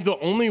 I think the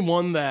only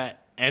one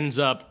that ends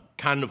up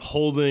kind of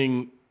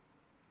holding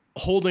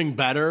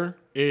better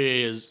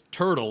is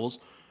Turtles,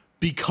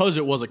 because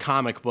it was a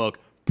comic book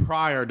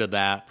prior to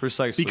that.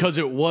 Precisely. Because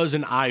it was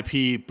an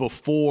IP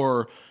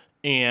before,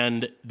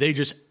 and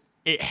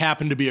it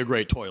happened to be a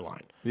great toy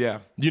line. Yeah.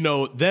 You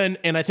know,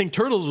 and I think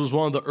Turtles was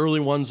one of the early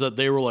ones that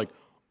they were like,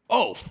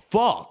 oh,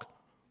 fuck,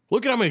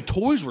 look at how many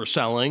toys we're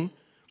selling.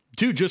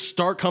 Dude, just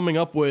start coming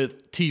up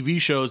with TV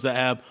shows that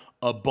have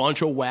a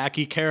bunch of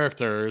wacky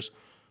characters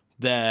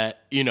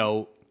that, you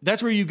know,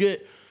 that's where you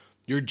get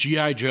your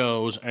G.I.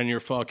 Joes and your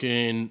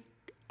fucking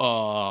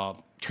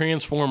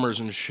Transformers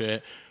and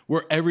shit,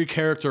 where every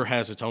character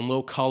has its own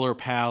little color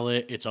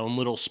palette, its own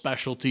little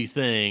specialty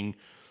thing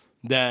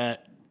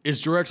that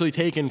is directly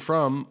taken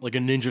from, like, a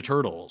Ninja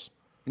Turtles.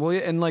 Well,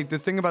 yeah, and, like, the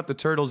thing about the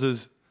Turtles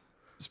is,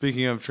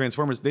 speaking of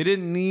Transformers, they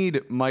didn't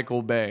need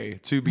Michael Bay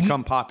to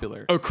become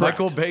popular. Oh, correct.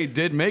 Michael Bay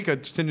did make a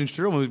Ninja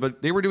Turtle movie,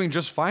 but they were doing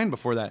just fine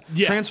before that.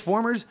 Yeah.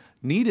 Transformers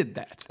needed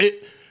that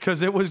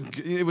because it was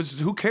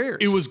who cares?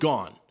 It was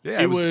gone.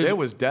 Yeah, it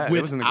was dead. It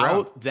was in the ground.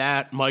 Without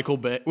that Michael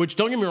Bay, which,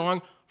 don't get me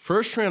wrong,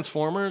 first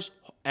Transformers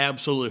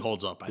absolutely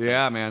holds up. I think.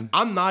 Yeah, man.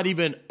 I'm not a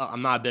big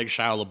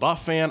Shia LaBeouf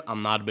fan.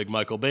 I'm not a big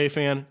Michael Bay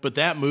fan, but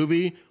that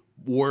movie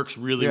works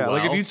really well.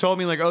 Like, if you told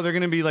me, like, oh, they're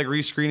going to be, like,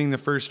 rescreening the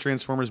first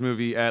Transformers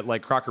movie at,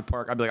 like, Crocker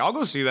Park, I'd be like, I'll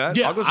go see that.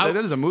 Yeah, I'll go see that.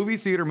 That is a movie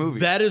theater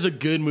movie. That is a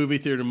good movie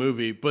theater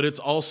movie, but it's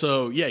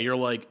also, you're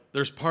like,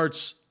 there's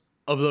parts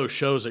of those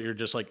shows that you're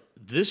just like,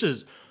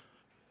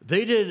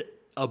 they did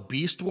a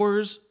Beast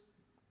Wars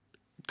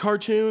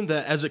cartoon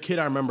that as a kid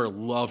I remember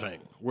loving,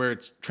 where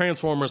it's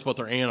Transformers but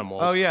they're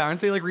animals. Oh yeah, aren't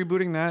they, like,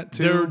 rebooting that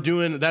too?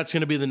 That's going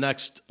to be the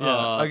next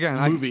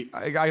movie.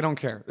 I don't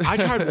care. I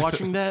tried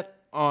watching that.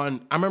 I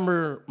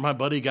remember my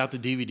buddy got the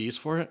DVDs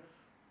for it.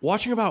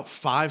 Watching about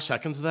 5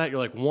 seconds of that, you're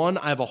like, one,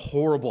 I have a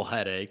horrible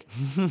headache.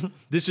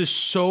 This is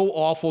so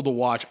awful to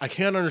watch. I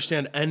can't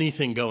understand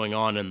anything going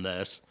on in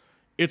this.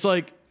 It's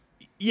like,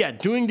 yeah,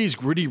 doing these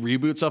gritty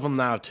reboots of them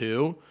now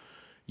too.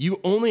 You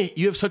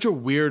have such a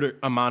weird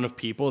amount of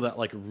people that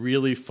like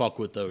really fuck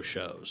with those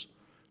shows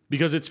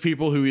because it's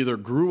people who either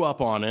grew up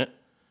on it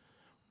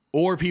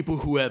or people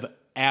who have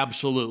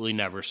absolutely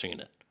never seen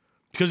it.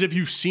 Because if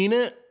you've seen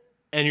it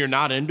and you're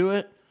not into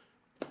it,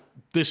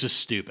 this is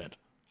stupid.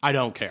 I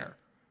don't care.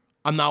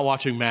 I'm not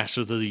watching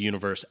Masters of the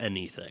Universe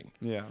anything.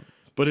 Yeah.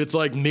 But it's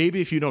like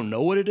maybe if you don't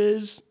know what it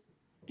is,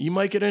 you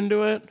might get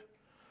into it.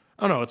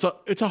 I don't know.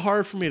 It's a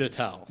hard for me to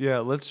tell. Yeah,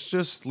 let's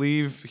just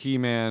leave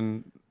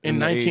He-Man In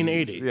the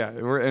 1980. 80s.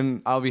 Yeah,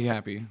 and I'll be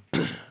happy.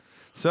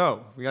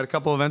 So, we got a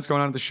couple events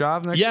going on at the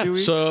shop next 2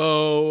 weeks.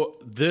 So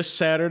this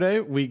Saturday,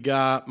 we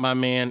got my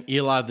man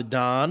Eli the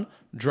Don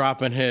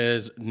dropping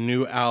his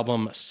new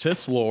album,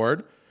 Sith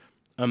Lord.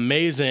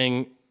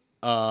 Amazing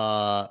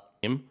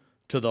name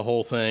to the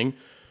whole thing.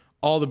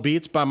 All the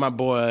beats by my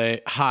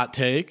boy Hot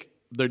Take.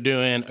 They're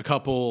doing a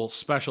couple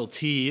special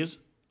teas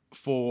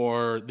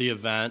for the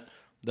event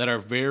that are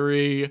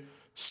very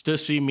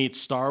Stussy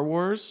meets Star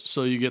Wars.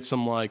 So you get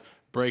some like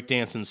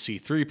breakdancing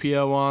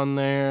C-3PO on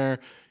there.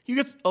 You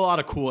get a lot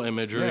of cool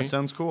imagery. Yeah,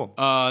 sounds cool.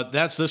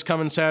 That's this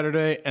coming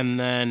Saturday. And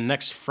then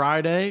next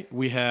Friday,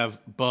 we have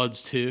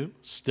Buds 2,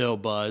 Still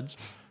Buds,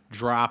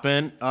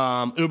 dropping.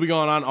 It'll be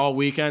going on all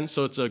weekend.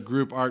 So it's a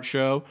group art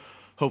show.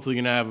 Hopefully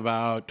going to have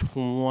about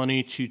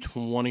 20 to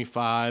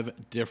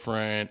 25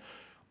 different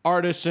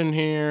artists in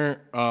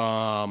here.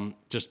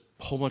 Just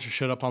a whole bunch of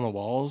shit up on the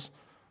walls.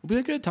 It'll be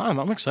a good time.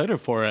 I'm excited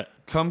for it.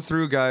 Come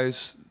through,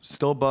 guys.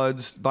 Still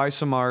Buds. Buy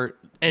some art.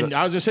 And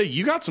I was going to say,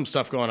 you got some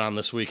stuff going on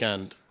this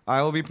weekend.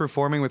 I will be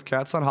performing with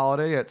Cats on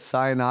Holiday at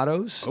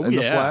Cyanato's in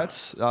the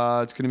Flats. It's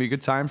going to be a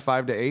good time,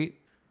 5 to 8.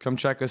 Come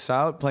check us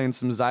out. Playing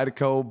some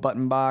Zydeco,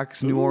 Button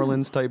Box, New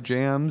Orleans type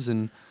jams,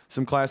 and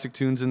some classic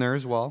tunes in there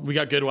as well. We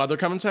got good weather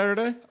coming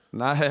Saturday?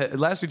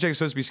 Last we checked, it's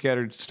supposed to be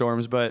scattered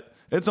storms, but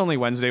it's only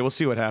Wednesday. We'll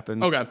see what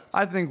happens. Okay.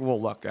 I think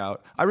we'll luck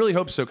out. I really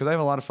hope so because I have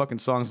a lot of fucking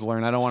songs to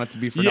learn. I don't want it to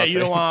be for nothing. Yeah, you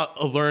don't want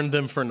to learn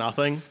them for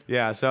nothing.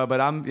 Yeah. So, but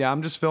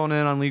I'm just filling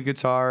in on lead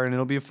guitar, and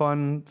it'll be a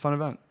fun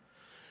event.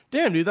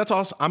 Damn, dude, that's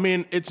awesome. I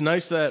mean, it's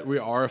nice that we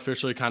are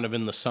officially kind of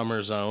in the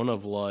summer zone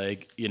of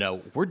like,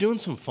 we're doing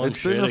some fun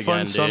shit again. It's been a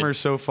fun summer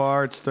so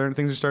far.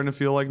 Things are starting to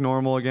feel like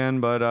normal again,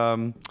 but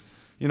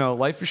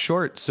life is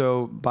short.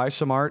 So buy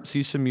some art,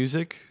 see some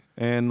music,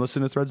 and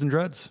listen to Threads and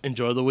Dreads.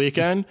 Enjoy the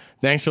weekend.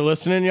 Thanks for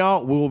listening,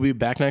 y'all. We will be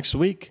back next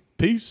week.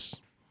 Peace.